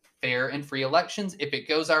fair and free elections. If it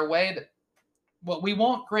goes our way, what we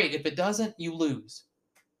want, great. If it doesn't, you lose.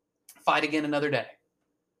 Fight again another day.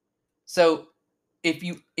 So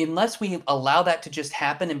unless we allow that to just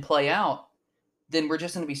happen and play out, then we're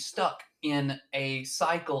just going to be stuck in a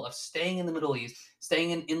cycle of staying in the Middle East,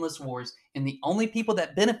 staying in endless wars, and the only people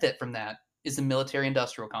that benefit from that is the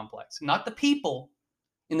military-industrial complex. Not the people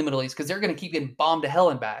in the Middle East, because they're going to keep getting bombed to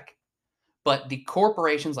hell and back, but the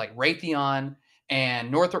corporations like Raytheon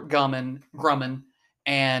and Northrop Grumman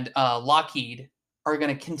and Lockheed are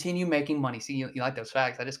going to continue making money. See, you like those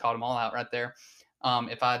facts? I just called them all out right there.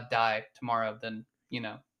 If I die tomorrow, then,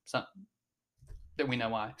 that we know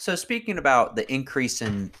why. So speaking about the increase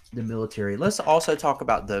in the military, let's also talk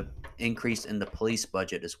about the increase in the police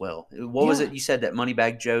budget as well. What was it you said that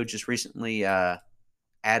Moneybag Joe just recently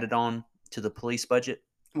added on to the police budget?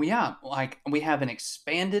 Well, yeah, like we have an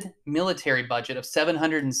expanded military budget of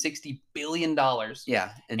 $760 billion.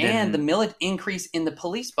 Yeah. And the increase in the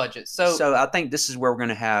police budget. So I think this is where we're going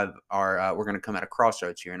to have we're going to come at a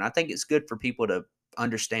crossroads here. And I think it's good for people to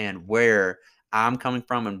understand where I'm coming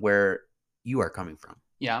from and where you are coming from.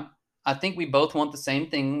 Yeah. I think we both want the same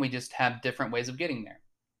thing. We just have different ways of getting there.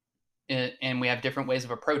 And we have different ways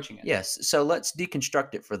of approaching it. Yes. So let's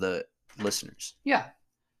deconstruct it for the listeners. Yeah.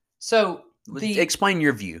 So explain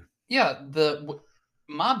your view. Yeah.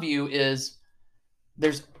 My view is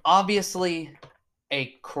there's obviously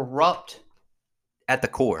a corrupt at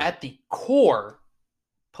the core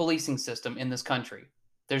policing system in this country.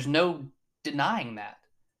 There's no denying that.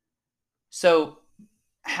 So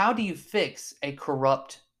how do you fix a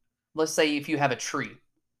corrupt, let's say if you have a tree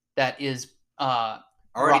that is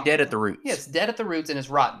already dead at the roots. Yeah, it's dead at the roots and is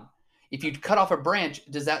rotten. If you cut off a branch,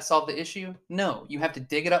 does that solve the issue? No. You have to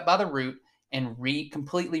dig it up by the root and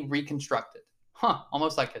completely reconstruct it.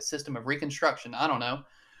 Almost like a system of reconstruction. I don't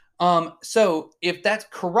know. So if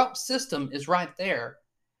that corrupt system is right there,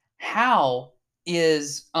 how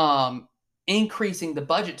is increasing the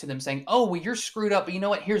budget to them saying, oh, well, you're screwed up, but you know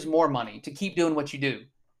what? Here's more money to keep doing what you do.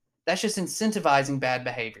 That's just incentivizing bad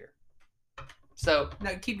behavior. So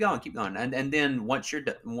no, keep going. And then once you're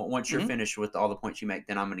mm-hmm. finished with all the points you make,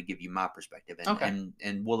 then I'm going to give you my perspective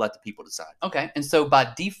and we'll let the people decide. Okay. And so by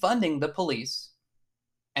defunding the police,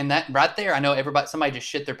 and that right there, I know somebody just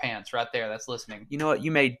shit their pants right there that's listening. You know what?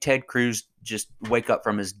 You made Ted Cruz just wake up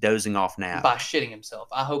from his dozing off nap. By shitting himself.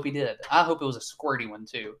 I hope he did. I hope it was a squirty one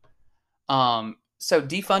too. So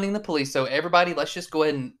defunding the police. So everybody, let's just go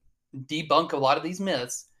ahead and debunk a lot of these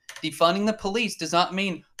myths. Defunding the police does not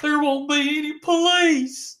mean there won't be any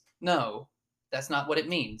police. No, that's not what it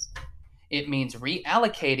means. It means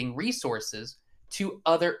reallocating resources to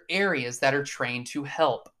other areas that are trained to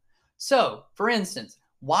help. So, for instance,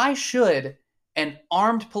 why should an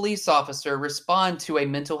armed police officer respond to a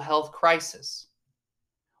mental health crisis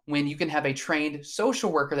when you can have a trained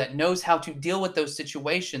social worker that knows how to deal with those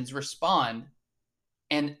situations respond?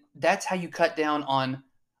 And that's how you cut down on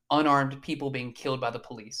unarmed people being killed by the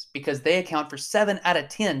police, because they account for 7 out of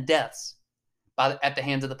 10 deaths at the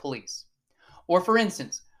hands of the police. Or for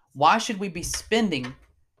instance, why should we be spending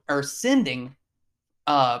or sending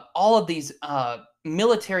all of these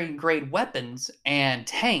military grade weapons and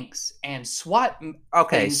tanks and SWAT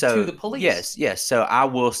things to the police? Yes. So I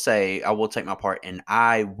will take my part, and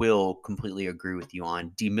I will completely agree with you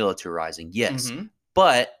on demilitarizing. Yes. Mm-hmm.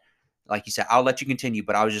 But like you said, I'll let you continue,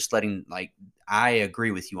 but I was just I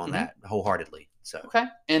agree with you on that wholeheartedly. So okay.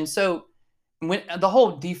 And so when the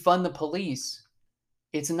whole defund the police,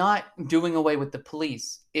 it's not doing away with the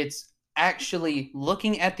police. It's actually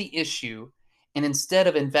looking at the issue, and instead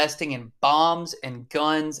of investing in bombs and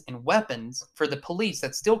guns and weapons for the police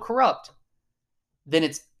that's still corrupt, then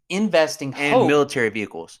it's investing hope. And military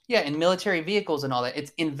vehicles. Yeah, in military vehicles and all that.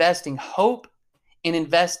 It's investing hope and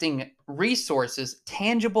investing resources,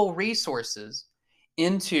 tangible resources,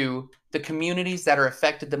 into the communities that are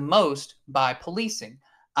affected the most by policing,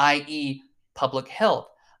 i.e. public health,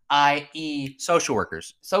 i.e. social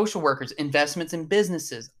workers, investments in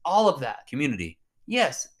businesses, all of that. Community.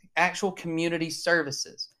 Yes, actual community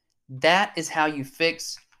services. That is how you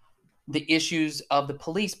fix the issues of the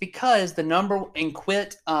police, because the number and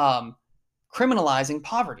quit criminalizing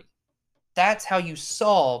poverty. That's how you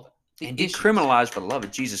solve the And issues. decriminalize, for the love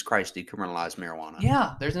of Jesus Christ, decriminalize marijuana.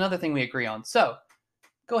 Yeah, there's another thing we agree on. So,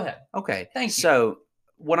 go ahead. Okay. Thank you. So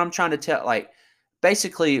what I'm trying to tell, like,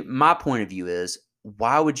 basically my point of view is,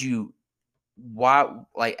 why is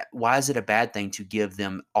it a bad thing to give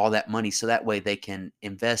them all that money so that way they can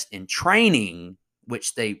invest in training,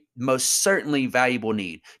 which they most certainly valuable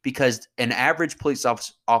need, because an average police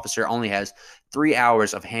officer only has 3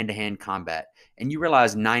 hours of hand-to-hand combat, and you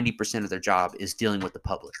realize 90% of their job is dealing with the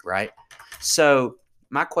public, right? So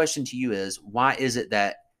my question to you is, why is it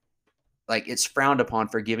that like it's frowned upon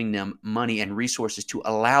for giving them money and resources to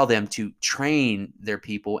allow them to train their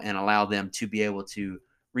people and allow them to be able to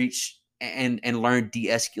reach and learn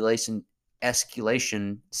escalation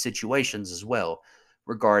situations as well,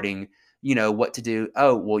 regarding, you know, what to do.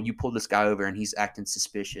 Oh, well, you pull this guy over and he's acting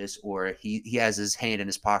suspicious, or he has his hand in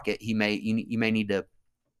his pocket. You may need to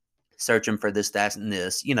search him for this, that, and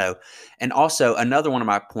this, you know. And also another one of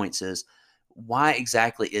my points is, why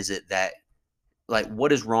exactly is it that, like,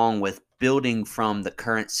 what is wrong with building from the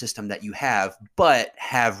current system that you have, but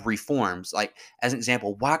have reforms? Like, as an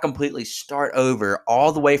example, why completely start over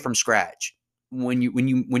all the way from scratch when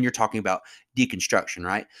you're talking about deconstruction,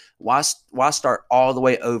 right? Why start all the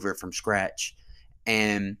way over from scratch,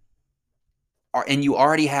 and you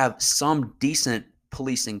already have some decent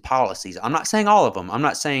policing policies? I'm not saying all of them. I'm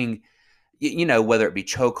not saying, you know, whether it be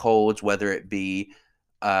chokeholds, whether it be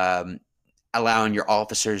allowing your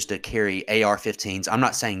officers to carry AR-15s. I'm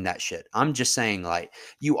not saying that shit. I'm just saying, like,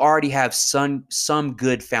 you already have some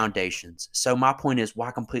good foundations. So my point is,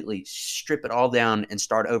 why completely strip it all down and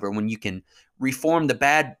start over when you can reform the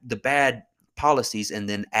bad policies and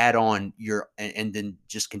then add on and then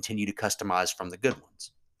just continue to customize from the good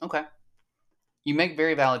ones? Okay. You make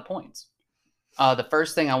very valid points. The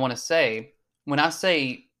first thing I want to say, when I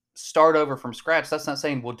say start over from scratch, that's not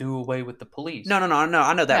saying we'll do away with the police. No,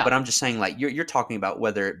 I know that, Yeah. but I'm just saying, like, you're talking about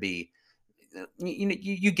whether it be,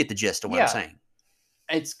 you get the gist of what I'm saying.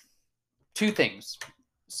 It's two things.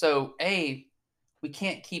 So, we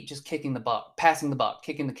can't keep just kicking the buck, passing the buck,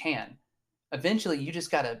 kicking the can. Eventually, you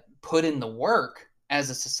just got to put in the work as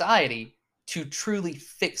a society to truly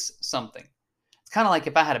fix something. It's kind of like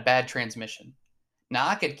if I had a bad transmission. Now,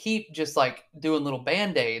 I could keep just like doing little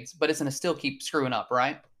band-aids, but it's going to still keep screwing up,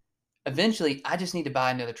 right? Eventually, I just need to buy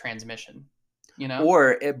another transmission, you know?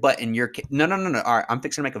 But in your case, no. All right, I'm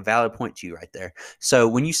fixing to make a valid point to you right there. So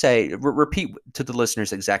when you say, repeat to the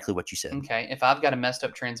listeners exactly what you said. Okay, if I've got a messed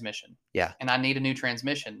up transmission, yeah, and I need a new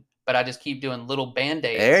transmission, but I just keep doing little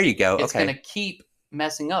band-aids, there you go. It's okay, going to keep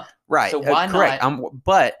messing up. Right. So why correct. not?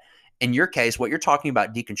 But in your case, what you're talking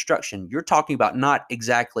about deconstruction, you're talking about not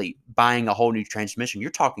exactly buying a whole new transmission. You're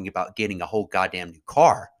talking about getting a whole goddamn new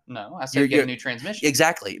car. No, I said get a new transmission.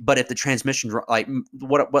 Exactly. But if the transmission, like,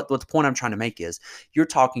 what the point I'm trying to make is, you're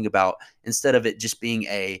talking about, instead of it just being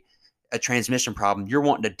a transmission problem, you're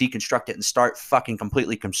wanting to deconstruct it and start fucking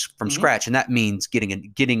completely from scratch, and that means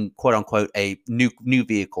getting quote unquote a new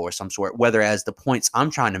vehicle or some sort. Whereas the points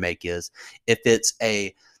I'm trying to make is, if it's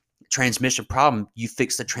a transmission problem, you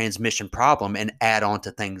fix the transmission problem and add on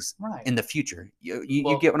to things in the future.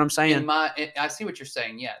 You get what I'm saying? I see what you're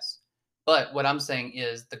saying, yes. But what I'm saying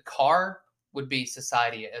is, the car would be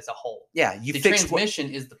society as a whole. Yeah, the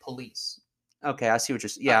transmission is the police. Okay, I see what you're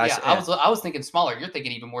saying. I was thinking smaller. You're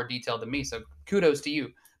thinking even more detailed than me, so kudos to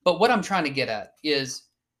you. But what I'm trying to get at is,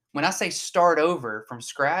 when I say start over from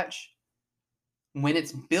scratch, when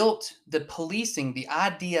it's built, the policing, the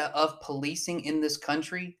idea of policing in this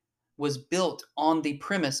country was built on the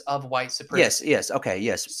premise of white supremacy. Yes, okay,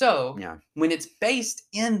 yes. So, when it's based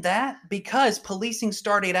in that, because policing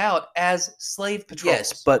started out as slave patrols.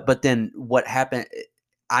 Yes, but then what happened?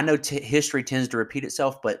 I know history tends to repeat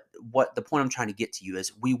itself, but what the point I'm trying to get to you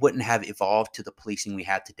is, we wouldn't have evolved to the policing we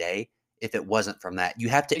have today if it wasn't from that. You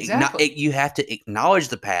have to you have to acknowledge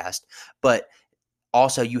the past, but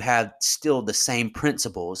also you have still the same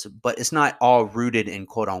principles, but it's not all rooted in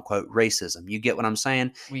quote unquote racism. You get what I'm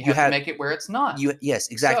saying? We have to make it where it's not. Yes,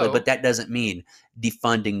 exactly. But that doesn't mean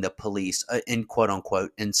defunding the police in quote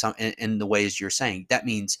unquote in the ways you're saying. That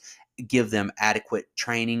means give them adequate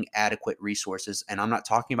training, adequate resources. And I'm not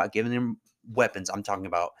talking about giving them weapons. I'm talking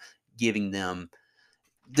about giving them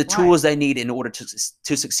the tools they need in order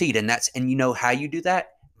to succeed. And you know how you do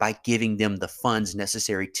that? By giving them the funds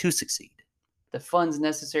necessary to succeed. The funds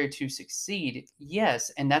necessary to succeed, yes,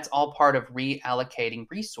 and that's all part of reallocating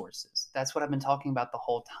resources. That's what I've been talking about the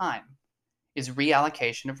whole time, is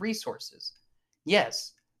reallocation of resources.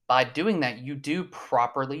 Yes, by doing that, you do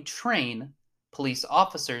properly train police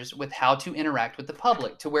officers with how to interact with the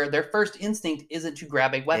public to where their first instinct isn't to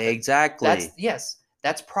grab a weapon. Exactly.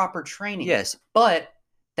 That's proper training. Yes. But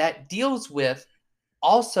that deals with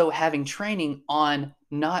also having training on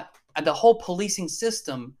not the whole policing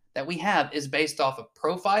system that we have is based off of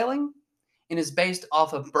profiling and is based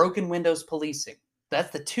off of broken windows policing.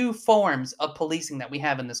 That's the two forms of policing that we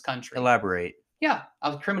have in this country. Elaborate. Yeah, I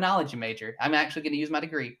was a criminology major. I'm actually going to use my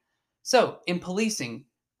degree. So, in policing,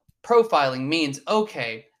 profiling means,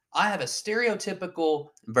 okay, I have a stereotypical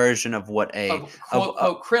Version of what a quote,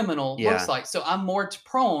 quote, criminal yeah. looks like. So, I'm more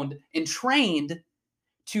prone and trained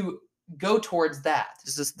to go towards that.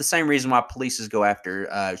 This is the same reason why police go after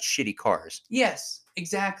shitty cars. Yes,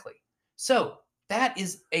 exactly. So, that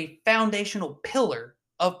is a foundational pillar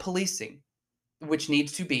of policing, which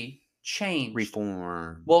needs to be changed.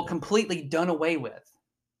 Reform. Well, completely done away with.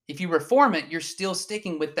 If you reform it, you're still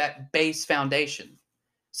sticking with that base foundation.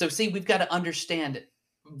 So see, we've got to understand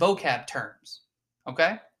vocab terms,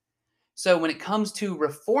 okay? So when it comes to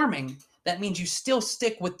reforming, that means you still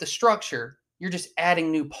stick with the structure. You're just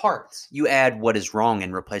adding new parts. You add what is wrong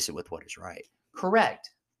and replace it with what is right. Correct.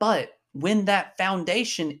 But when that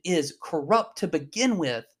foundation is corrupt to begin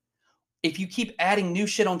with, if you keep adding new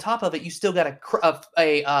shit on top of it, you still got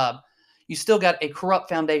you still got a corrupt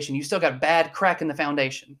foundation. You still got a bad crack in the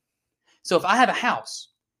foundation. So if I have a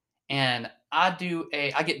house and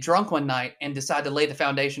I get drunk one night and decide to lay the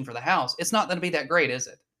foundation for the house, it's not going to be that great, is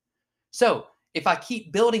it? So if I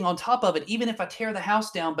keep building on top of it, even if I tear the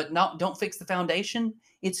house down but don't fix the foundation,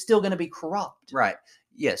 it's still going to be corrupt. Right.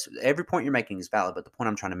 Yes, every point you're making is valid, but the point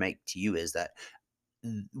I'm trying to make to you is that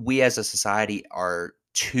we as a society are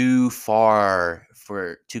too far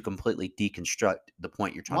to completely deconstruct the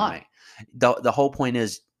point you're trying to make. The whole point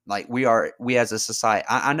is, like, we as a society,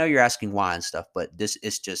 I know you're asking why and stuff, but this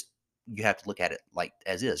is just, you have to look at it like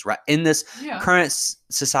as is, right? In this current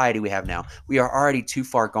society we have now, we are already too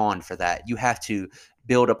far gone for that. You have to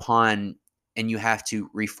build upon and you have to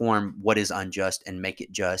reform what is unjust and make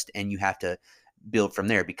it just, and you have to build from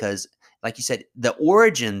there, because like you said, the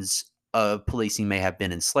origins of policing may have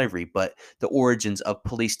been in slavery, but the origins of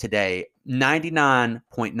police today,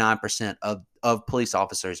 99.9% of police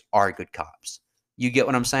officers are good cops. You get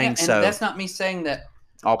what I'm saying? Yeah, and so that's not me saying that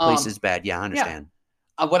all police is bad. Yeah, I understand.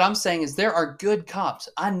 Yeah. What I'm saying is there are good cops.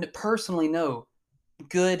 I personally know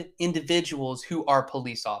good individuals who are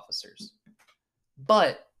police officers,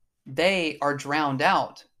 but they are drowned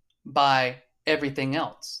out by everything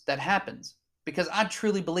else that happens. Because I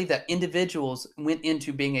truly believe that individuals went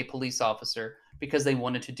into being a police officer because they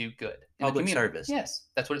wanted to do good in Public the community. service. Yes,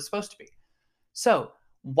 that's what it's supposed to be. So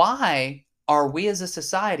why are we as a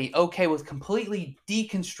society okay with completely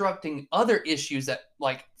deconstructing other issues that,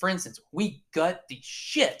 like, for instance, we gut the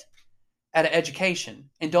shit out of education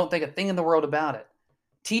and don't think a thing in the world about it?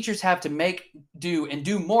 Teachers have to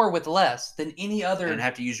do more with less than any other. And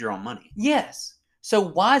have to use your own money. Yes. So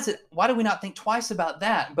why do we not think twice about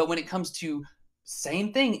that? But when it comes to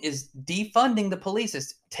same thing is defunding the police,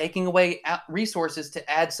 is taking away resources to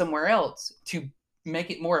add somewhere else to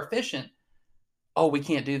make it more efficient. Oh, we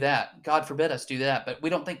can't do that. God forbid us do that. But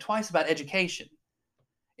we don't think twice about education.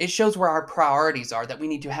 It shows where our priorities are, that we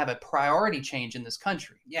need to have a priority change in this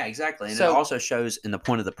country. Yeah, exactly. And it also shows in the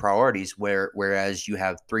point of the priorities whereas you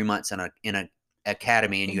have 3 months in a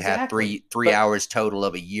academy and you have three hours total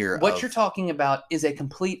of a year. What you're talking about is a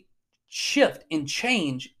complete shift and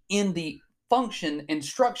change in the function and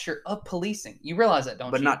structure of policing. You realize that, don't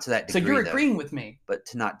you? But not to that degree. So you're agreeing with me. But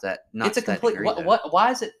to not it's a complete degree, why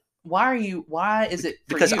is it? Why is it?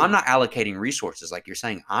 Because I'm not allocating resources like you're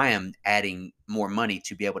saying. I am adding more money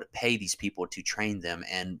to be able to pay these people to train them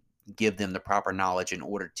and give them the proper knowledge in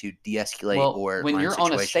order to de-escalate or when you're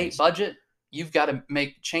situations. On a state budget, you've got to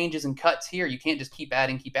make changes and cuts here. You can't just keep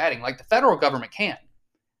adding like the federal government can.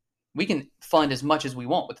 We can fund as much as we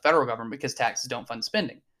want with the federal government because taxes don't fund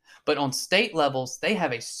spending. But on state levels, they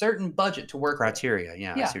have a certain budget to work criteria. with.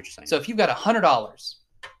 Yeah, I see what you're saying. So if you've got $100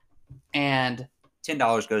 and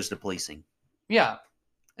 $10 goes to policing. Yeah.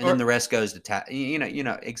 And then the rest goes to tax. You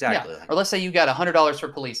know, exactly. Yeah. Or let's say you got $100 for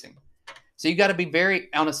policing. So you got to be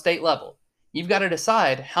on a state level. You've got to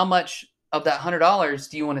decide how much of that $100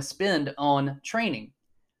 do you want to spend on training?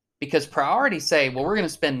 Because priorities say, well, we're going to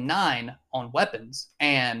spend $9 on weapons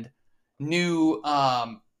and new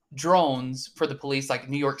drones for the police, like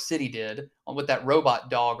New York City did with that robot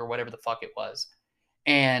dog or whatever the fuck it was,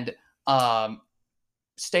 and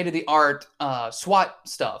state-of-the-art SWAT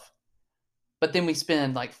stuff. But then we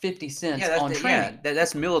spend like 50 cents on training. Yeah,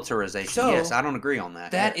 that's militarization. So yes, I don't agree on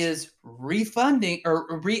that. That is refunding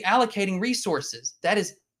or reallocating resources. That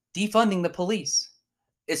is defunding the police.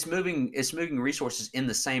 It's moving resources in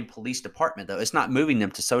the same police department though. It's not moving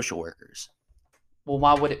them to social workers. Well,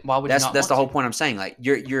 why would you not That's want the whole to? point I'm saying. Like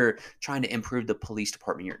you're trying to improve the police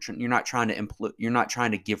department. You're not trying to you're not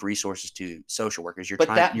trying to give resources to social workers. But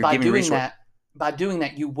that You're giving resources. by doing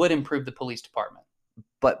that, you would improve the police department.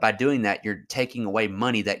 But by doing that, you're taking away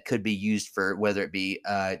money that could be used for whether it be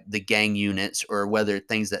the gang units or whether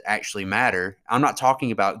things that actually matter. I'm not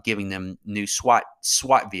talking about giving them new SWAT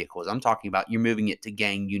vehicles. I'm talking about you're moving it to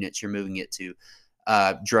gang units. You're moving it to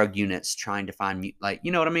drug units, trying to find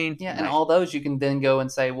you know what I mean? Yeah, and all those you can then go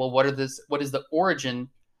and say, well, what is the origin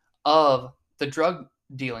of the drug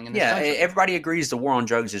dealing in this country? Everybody agrees the war on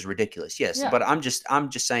drugs is ridiculous. Yes, Yeah. but I'm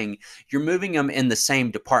just saying you're moving them in the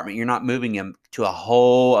same department. You're not moving them to a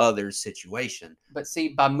whole other situation. But see,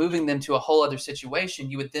 by moving them to a whole other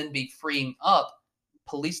situation, you would then be freeing up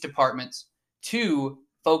police departments to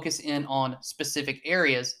focus in on specific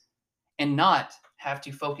areas and not have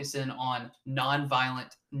to focus in on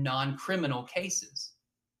non-violent, non-criminal cases.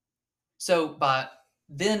 So by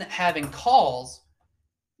then having calls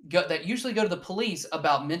that usually go to the police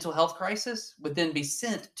about mental health crisis would then be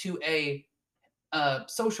sent to a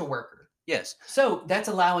social worker. Yes. So that's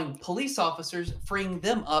allowing police officers, freeing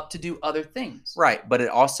them up to do other things. Right, but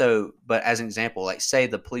but as an example, like say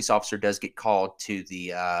the police officer does get called to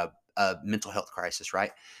the mental health crisis,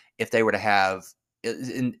 right? If they were to have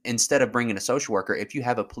instead of bringing a social worker, if you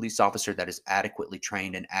have a police officer that is adequately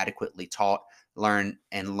trained and adequately taught, learned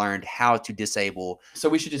how to disable. So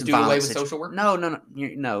we should just do away with social work?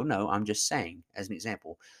 No. I'm just saying as an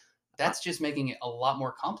example. That's just making it a lot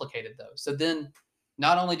more complicated, though. So then,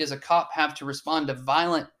 not only does a cop have to respond to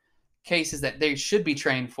violent cases that they should be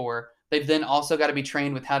trained for, they've then also got to be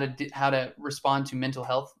trained with how to respond to mental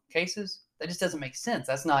health cases. That just doesn't make sense.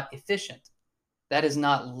 That's not efficient. That is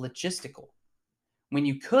not logistical. When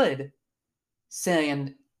you could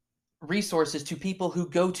send resources to people who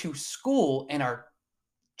go to school and are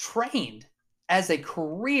trained as a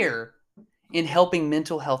career in helping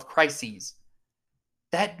mental health crises,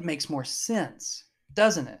 that makes more sense,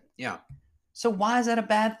 doesn't it? Yeah. So why is that a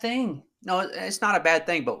bad thing? No, it's not a bad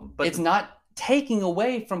thing, but it's not taking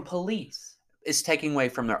away from police. It's taking away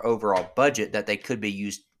from their overall budget that they could be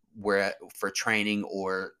used for training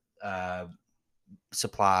or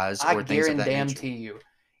supplies or things of that nature. I guarantee you,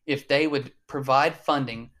 if they would provide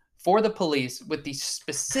funding for the police with the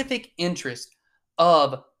specific interest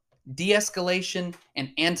of de-escalation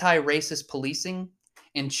and anti-racist policing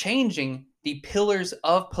and changing the pillars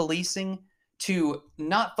of policing to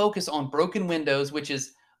not focus on broken windows, which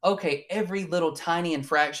is, okay, every little tiny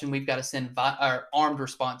infraction we've got to send armed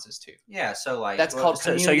responses to. Yeah, so like that's called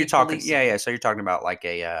community so you're talking policing. So you're talking about like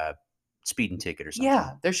a speeding ticket or something.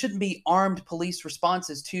 Yeah, there shouldn't be armed police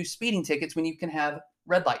responses to speeding tickets when you can have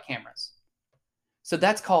red light cameras. So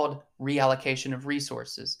that's called reallocation of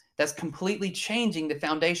resources. That's completely changing the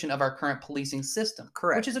foundation of our current policing system.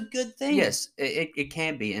 Correct. Which is a good thing. Yes, it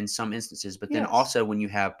can be in some instances. But then also when you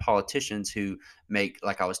have politicians who make,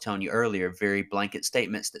 like I was telling you earlier, very blanket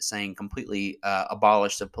statements that saying completely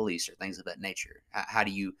abolish the police or things of that nature. How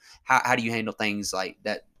do you handle things like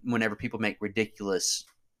that whenever people make ridiculous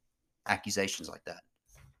accusations like that?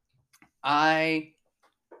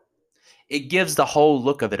 It gives the whole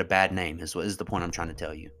look of it a bad name is the point I'm trying to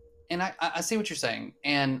tell you. And I see what you're saying.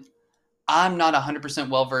 And I'm not 100%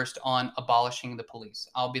 well-versed on abolishing the police.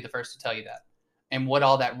 I'll be the first to tell you that. And what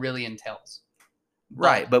all that really entails.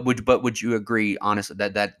 Right. But would you agree, honestly,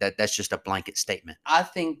 that that's just a blanket statement? I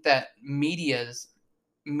think that media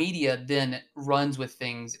then runs with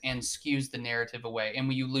things and skews the narrative away. And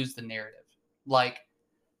when you lose the narrative. Like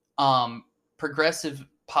progressive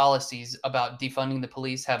policies about defunding the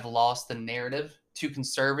police have lost the narrative to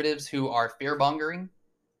conservatives who are fear-mongering,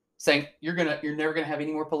 saying you're never gonna have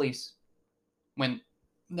any more police, when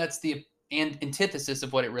that's the antithesis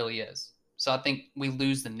of what it really is. So I think we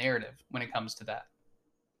lose the narrative when it comes to that.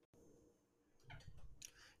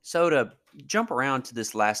 So to jump around to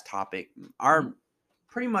this last topic,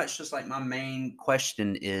 pretty much just like my main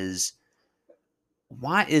question is,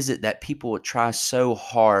 why is it that people would try so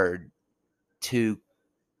hard to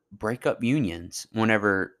break up unions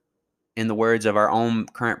whenever, in the words of our own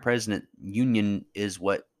current president, union is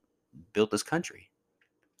what built this country?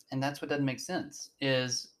 And that's what doesn't make sense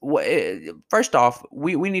is... First off,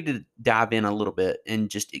 we need to dive in a little bit and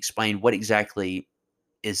just explain what exactly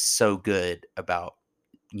is so good about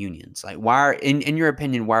unions. Like, why in your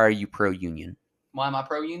opinion, why are you pro-union? Why am I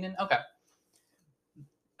pro-union? Okay.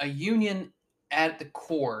 A union at the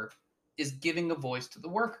core is giving a voice to the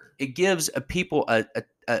worker. It gives people a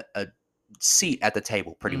seat at the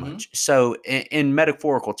table, pretty Mhm. much. So in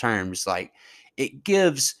metaphorical terms, like it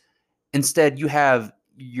gives, instead you have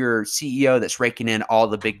your CEO that's raking in all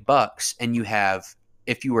the big bucks, and you have,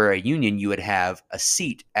 if you were a union, you would have a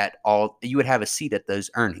seat at all. You would have a seat at those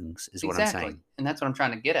earnings, is what I'm Exactly. saying. And that's what I'm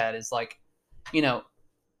trying to get at is like, you know,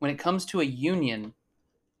 when it comes to a union,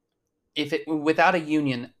 if it without a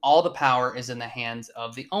union, all the power is in the hands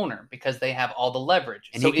of the owner because they have all the leverage.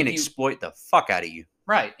 And So he can if you exploit the fuck out of you,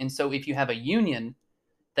 right, and so if you have a union,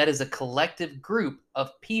 that is a collective group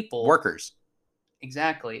of people workers.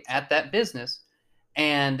 exactly at that business,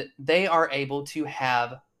 and they are able to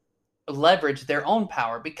have leverage their own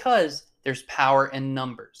power because there's power in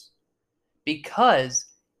numbers. Because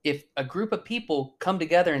if a group of people come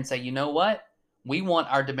together and say, you know what, we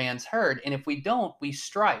want our demands heard, and if we don't, we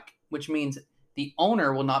strike, which means the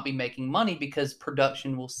owner will not be making money because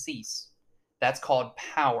production will cease. That's called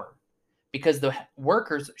power. Because the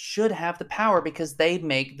workers should have the power because they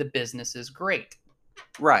make the businesses great.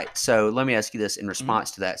 Right. So let me ask you this in Mhm.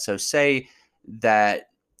 response to that. So say that,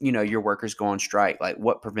 your workers go on strike. Like,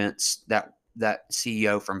 what prevents that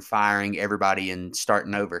CEO from firing everybody and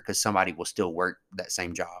starting over? Because somebody will still work that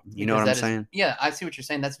same job. You know Because what I'm that is, saying? yeah, I see what you're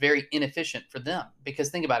saying. That's very inefficient for them. Because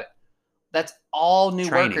think about it. That's all new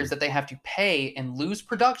workers Training. that they have to pay and lose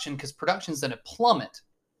production because production's going to plummet.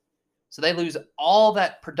 So they lose all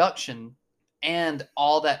that production and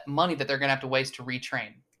all that money that they're going to have to waste to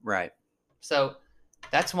retrain. Right. So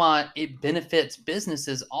that's why it benefits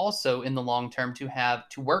businesses also in the long term to have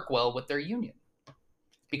to work well with their union.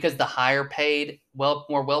 Because the higher paid,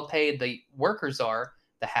 more well paid the workers are,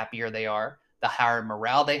 the happier they are, the higher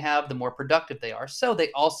morale they have, the more productive they are. So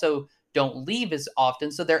they also don't leave as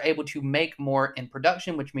often, so they're able to make more in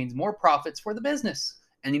production, which means more profits for the business.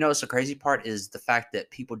 And what's the crazy part is the fact that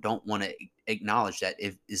people don't want to acknowledge that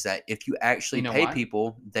if you actually You know pay why?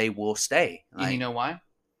 people, they will stay. And you Like, know why?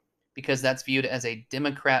 Because that's viewed as a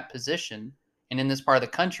Democrat position. And in this part of the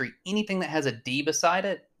country, anything that has a D beside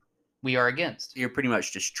it, we are against. you're pretty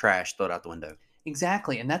much just trash, throw it out the window.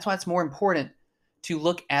 Exactly. And that's why it's more important to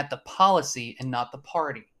look at the policy and not the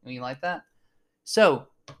party. You like that? So,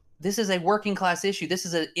 this is a working class issue. This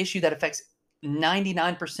is an issue that affects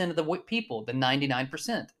 99% of the people, the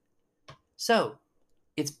 99%. So,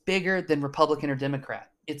 it's bigger than Republican or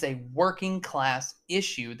Democrat. It's a working class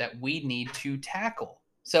issue that we need to tackle.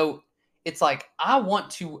 So, it's like I want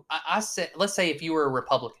to I said let's say if you were a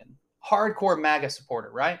Republican, hardcore MAGA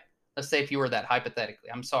supporter, right? Let's say if you were that hypothetically.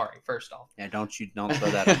 I'm sorry, first off. Yeah, don't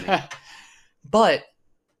throw that on me. But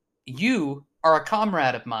you are a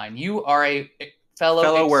comrade of mine. You are a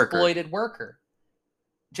fellow Worker. exploited worker.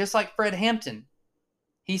 Just like Fred Hampton.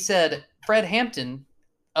 He said Fred Hampton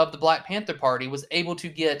of the Black Panther Party was able to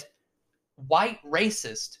get white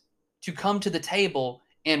racists to come to the table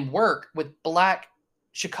and work with black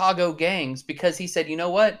Chicago gangs because he said, you know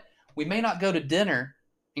what? We may not go to dinner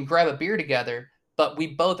and grab a beer together, but we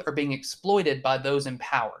both are being exploited by those in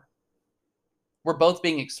power. We're both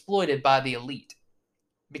being exploited by the elite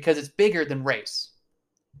because it's bigger than race.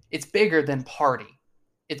 It's bigger than party.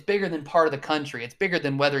 It's bigger than part of the country. It's bigger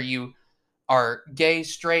than whether you are gay,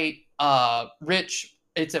 straight, rich.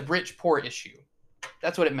 It's a rich, poor issue.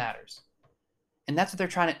 That's what it matters. And that's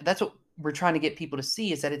what we're trying to get people to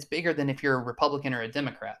see is that it's bigger than if you're a Republican or a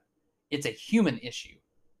Democrat. It's a human issue,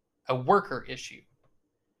 a worker issue.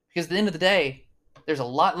 Because at the end of the day, there's a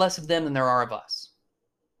lot less of them than there are of us.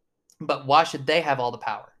 But why should they have all the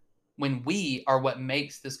power when we are what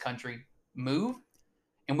makes this country move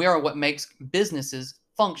and we are what makes businesses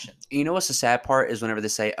function? You know what's the sad part is whenever they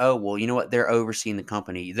say, "Oh, well, you know what? They're overseeing the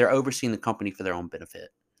company. They're overseeing the company for their own benefit."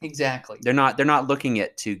 Exactly. They're not looking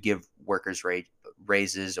at to give workers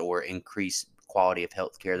raises or increase quality of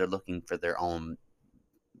healthcare. They're looking for their own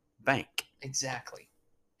bank. Exactly.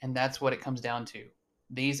 And that's what it comes down to.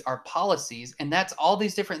 These are policies, and that's all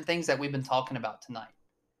these different things that we've been talking about tonight.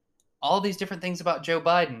 All these different things about Joe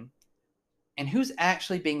Biden and who's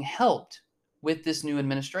actually being helped with this new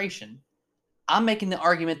administration. I'm making the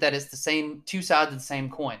argument that it's the same two sides of the same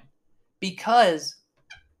coin because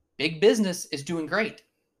big business is doing great.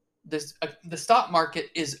 The stock market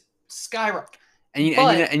is skyrocketing. And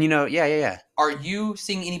yeah. Are you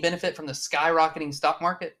seeing any benefit from the skyrocketing stock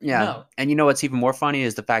market? Yeah. No. And what's even more funny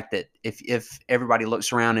is the fact that if everybody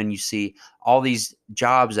looks around and you see all these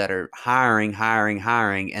jobs that are hiring,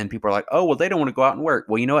 and people are like, oh, well, they don't want to go out and work.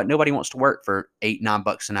 Well, you know what? Nobody wants to work for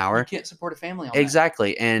 $8-9 an hour. You can't support a family on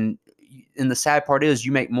Exactly. And the sad part is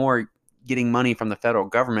you make more getting money from the federal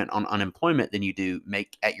government on unemployment than you do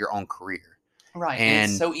make at your own career. Right.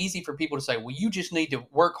 And it's so easy for people to say, well, you just need to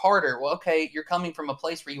work harder. Well, okay, you're coming from a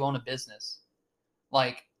place where you own a business.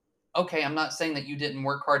 Like, okay, I'm not saying that you didn't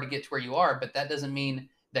work hard to get to where you are, but that doesn't mean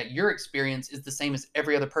that your experience is the same as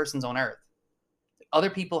every other person's on earth. Other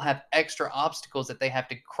people have extra obstacles that they have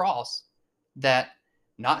to cross that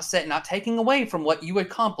not taking away from what you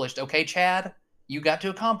accomplished. Okay, Chad, you got to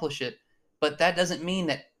accomplish it, but that doesn't mean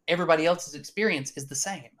that everybody else's experience is the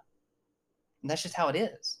same. And that's just how it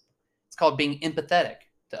is. It's called being empathetic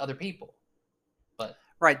to other people. But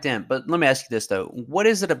Right then. But let me ask you this though. What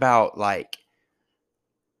is it about like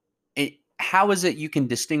how is it you can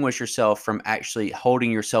distinguish yourself from actually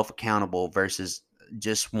holding yourself accountable versus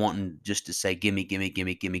just wanting just to say gimme, gimme,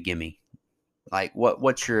 gimme, gimme, gimme? Like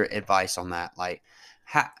what's your advice on that? Like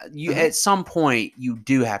you at some point you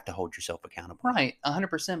do have to hold yourself accountable. Right,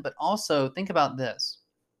 100%. But also think about this.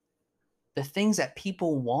 The things that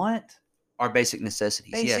people want are basic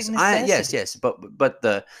necessities. Basic Yes. necessities. Yes.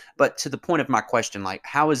 But to the point of my question, like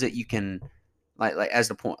how is it you can like as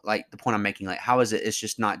the point I'm making, like how is it it's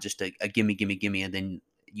just not just a gimme, gimme, gimme, and then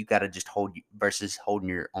you got to just hold versus holding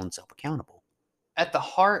your own self accountable. At the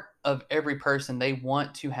heart of every person, they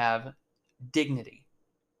want to have dignity.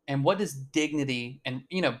 And what is dignity and,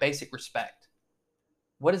 basic respect?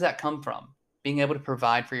 What does that come from? Being able to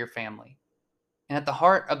provide for your family. And at the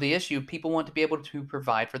heart of the issue, people want to be able to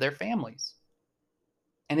provide for their families.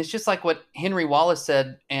 And it's just like what Henry Wallace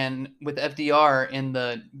said and with FDR in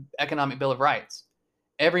the Economic Bill of Rights.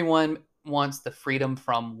 Everyone wants the freedom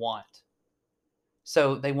from want.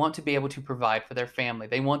 So they want to be able to provide for their family.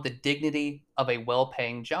 They want the dignity of a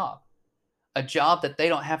well-paying job. A job that they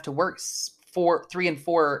don't have to work three and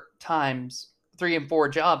four jobs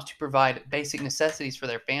to provide basic necessities for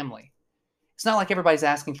their family. It's not like everybody's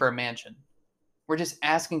asking for a mansion. We're just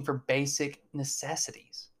asking for basic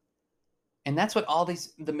necessities. And that's what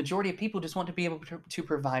the majority of people just want to be able to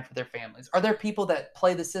provide for their families. Are there people that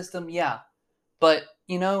play the system? Yeah. But,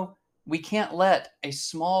 we can't let a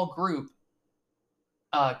small group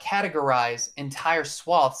categorize entire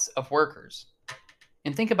swaths of workers.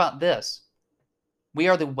 And think about this. We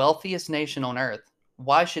are the wealthiest nation on earth.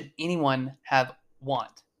 Why should anyone have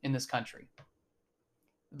want in this country?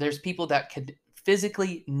 There's people that could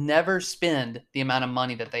physically never spend the amount of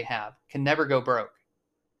money that they have, can never go broke.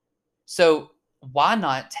 So why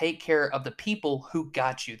not take care of the people who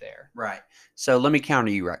got you there? Right. So let me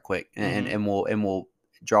counter you right quick, and we'll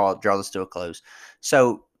draw this to a close.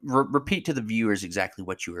 So repeat to the viewers exactly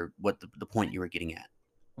what the point you were getting at.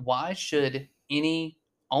 Why should any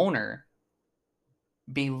owner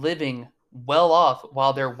be living well off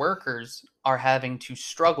while their workers are having to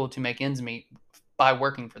struggle to make ends meet by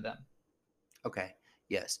working for them? Okay.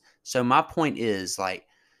 Yes. So my point is like,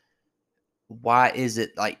 why is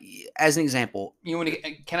it like, as an example?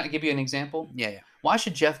 Can I give you an example? Yeah. Why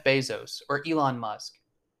should Jeff Bezos or Elon Musk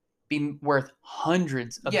be worth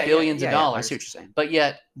hundreds of billions of dollars? I see what you're saying. But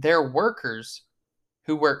yet their workers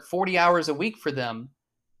who work 40 hours a week for them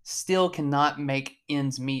still cannot make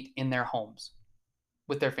ends meet in their homes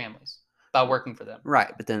with their families by working for them.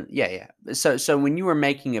 Right. But then, So when you were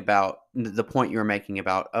making about the point you were making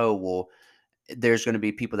about, oh, well, there's going to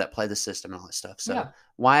be people that play the system and all that stuff. So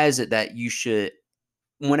why is it that you should,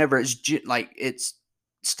 whenever it's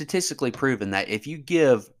statistically proven that if you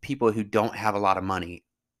give people who don't have a lot of money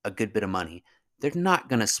a good bit of money, they're not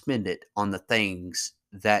going to spend it on the things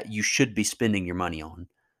that you should be spending your money on.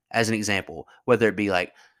 As an example, whether it be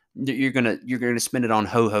like you're gonna spend it on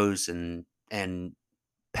ho-hos and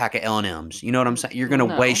pack of L&Ms. You know what I'm saying? You're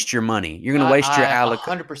gonna waste your money. You're gonna waste your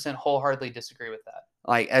allocation. 100% wholeheartedly disagree with that.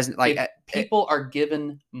 If people are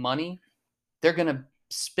given money, they're gonna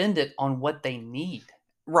spend it on what they need.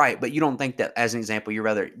 Right, but you don't think that, as an example,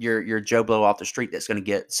 you're Joe Blow off the street that's going to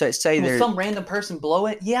get there's some random person blow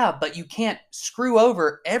it, yeah, but you can't screw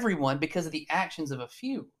over everyone because of the actions of a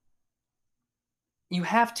few. You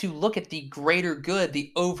have to look at the greater good,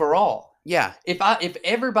 the overall. Yeah. If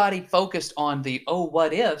everybody focused on the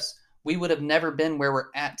what ifs, we would have never been where we're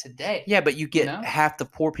at today. Yeah, but you get half the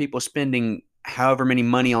poor people spending however many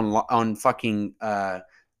money on fucking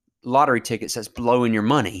lottery tickets that's blowing your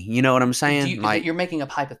money. You know what I'm saying? You're making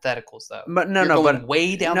up hypotheticals though. But you're going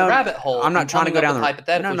way down the rabbit hole. I'm not trying to go down the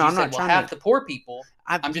hypotheticals. No, I'm not trying half the poor people.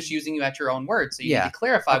 I'm just using you at your own words, so you need to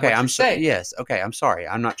clarify what you're saying. Yes, okay, I'm sorry.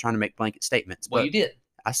 I'm not trying to make blanket statements. Well, you did.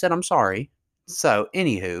 I said I'm sorry. So,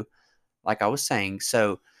 anywho, like I was saying,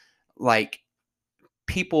 so like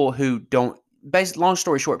people who don't, long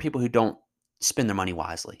story short, people who don't spend their money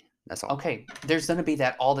wisely. That's all. Okay, there's going to be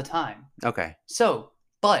that all the time. Okay. So,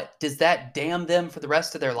 but does that damn them for the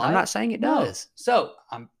rest of their life? I'm not saying it does. So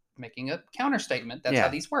I'm making a counter statement. That's how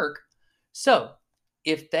these work. So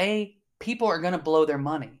if people are going to blow their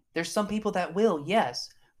money, there's some people that will, yes.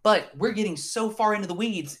 But we're getting so far into the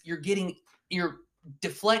weeds, you're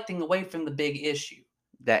deflecting away from the big issue.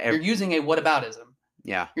 That You're using a whataboutism.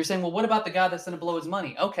 yeah. You're saying, well, what about the guy that's going to blow his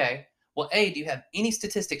money? Okay. Well, A, do you have any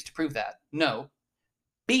statistics to prove that? No.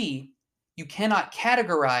 B, you cannot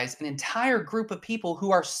categorize an entire group of people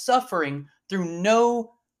who are suffering through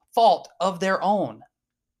no fault of their own,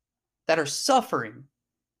 that are suffering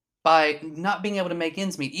by not being able to make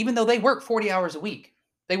ends meet, even though they work 40 hours a week.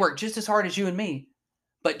 They work just as hard as you and me.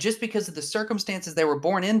 But just because of the circumstances they were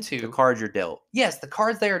born into, The cards you're dealt. yes, the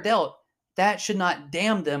cards they are dealt, that should not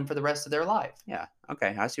damn them for the rest of their life. Yeah.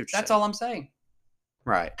 Okay. I see what you're That's saying. all I'm saying.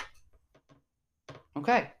 Right.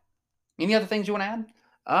 Okay. Any other things you want to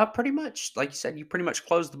add? Pretty much, like you said, you pretty much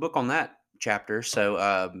closed the book on that chapter. So,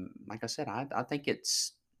 like I said, I think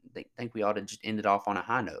think we ought to just end it off on a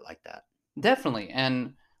high note like that. Definitely.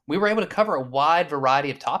 And we were able to cover a wide variety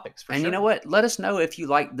of topics for And sure. you know what? Let us know if you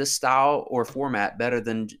like this style or format better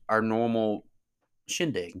than our normal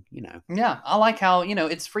shindig. Yeah, I like how,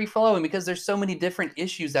 it's free flowing because there's so many different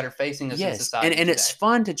issues that are facing us in Yes, society and today. it's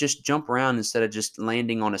fun to just jump around instead of just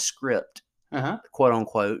landing on a script, Uh-huh. quote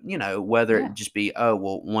unquote. Whether Yeah. it just be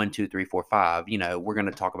 1, 2, 3, 4, 5. We're going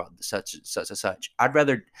to talk about such and such. I'd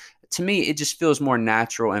rather, to me, it just feels more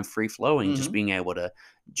natural and free flowing, just Mhm. being able to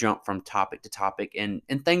jump from topic to topic and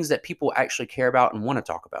things that people actually care about and want to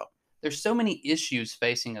talk about. There's so many issues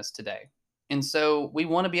facing us today. And so we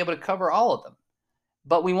want to be able to cover all of them.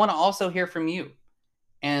 But we want to also hear from you.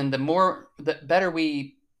 And the better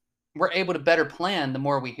we're able to better plan, the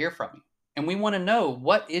more we hear from you. And we want to know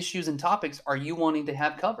what issues and topics are you wanting to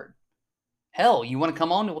have covered. Hell, you want to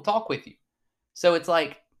come on and we'll talk with you. So it's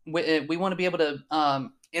like we want to be able to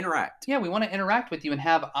Interact. yeah, we want to interact with you and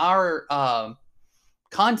have our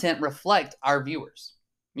content reflect our viewers.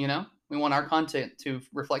 We want our content to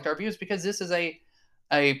reflect our viewers because this is a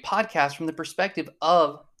podcast from the perspective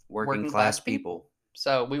of Working class people.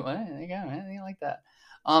 So there you go, man. You like that.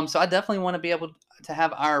 So I definitely want to be able to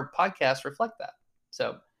have our podcast reflect that.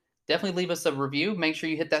 So definitely leave us a review. Make sure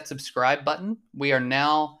you hit that subscribe button. We are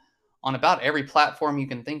now on about every platform you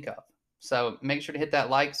can think of. So make sure to hit that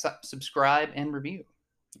like, subscribe, and review.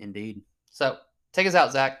 Indeed. So take us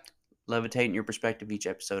out, Zach. Levitating your perspective each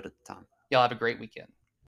episode at a time. Y'all have a great weekend.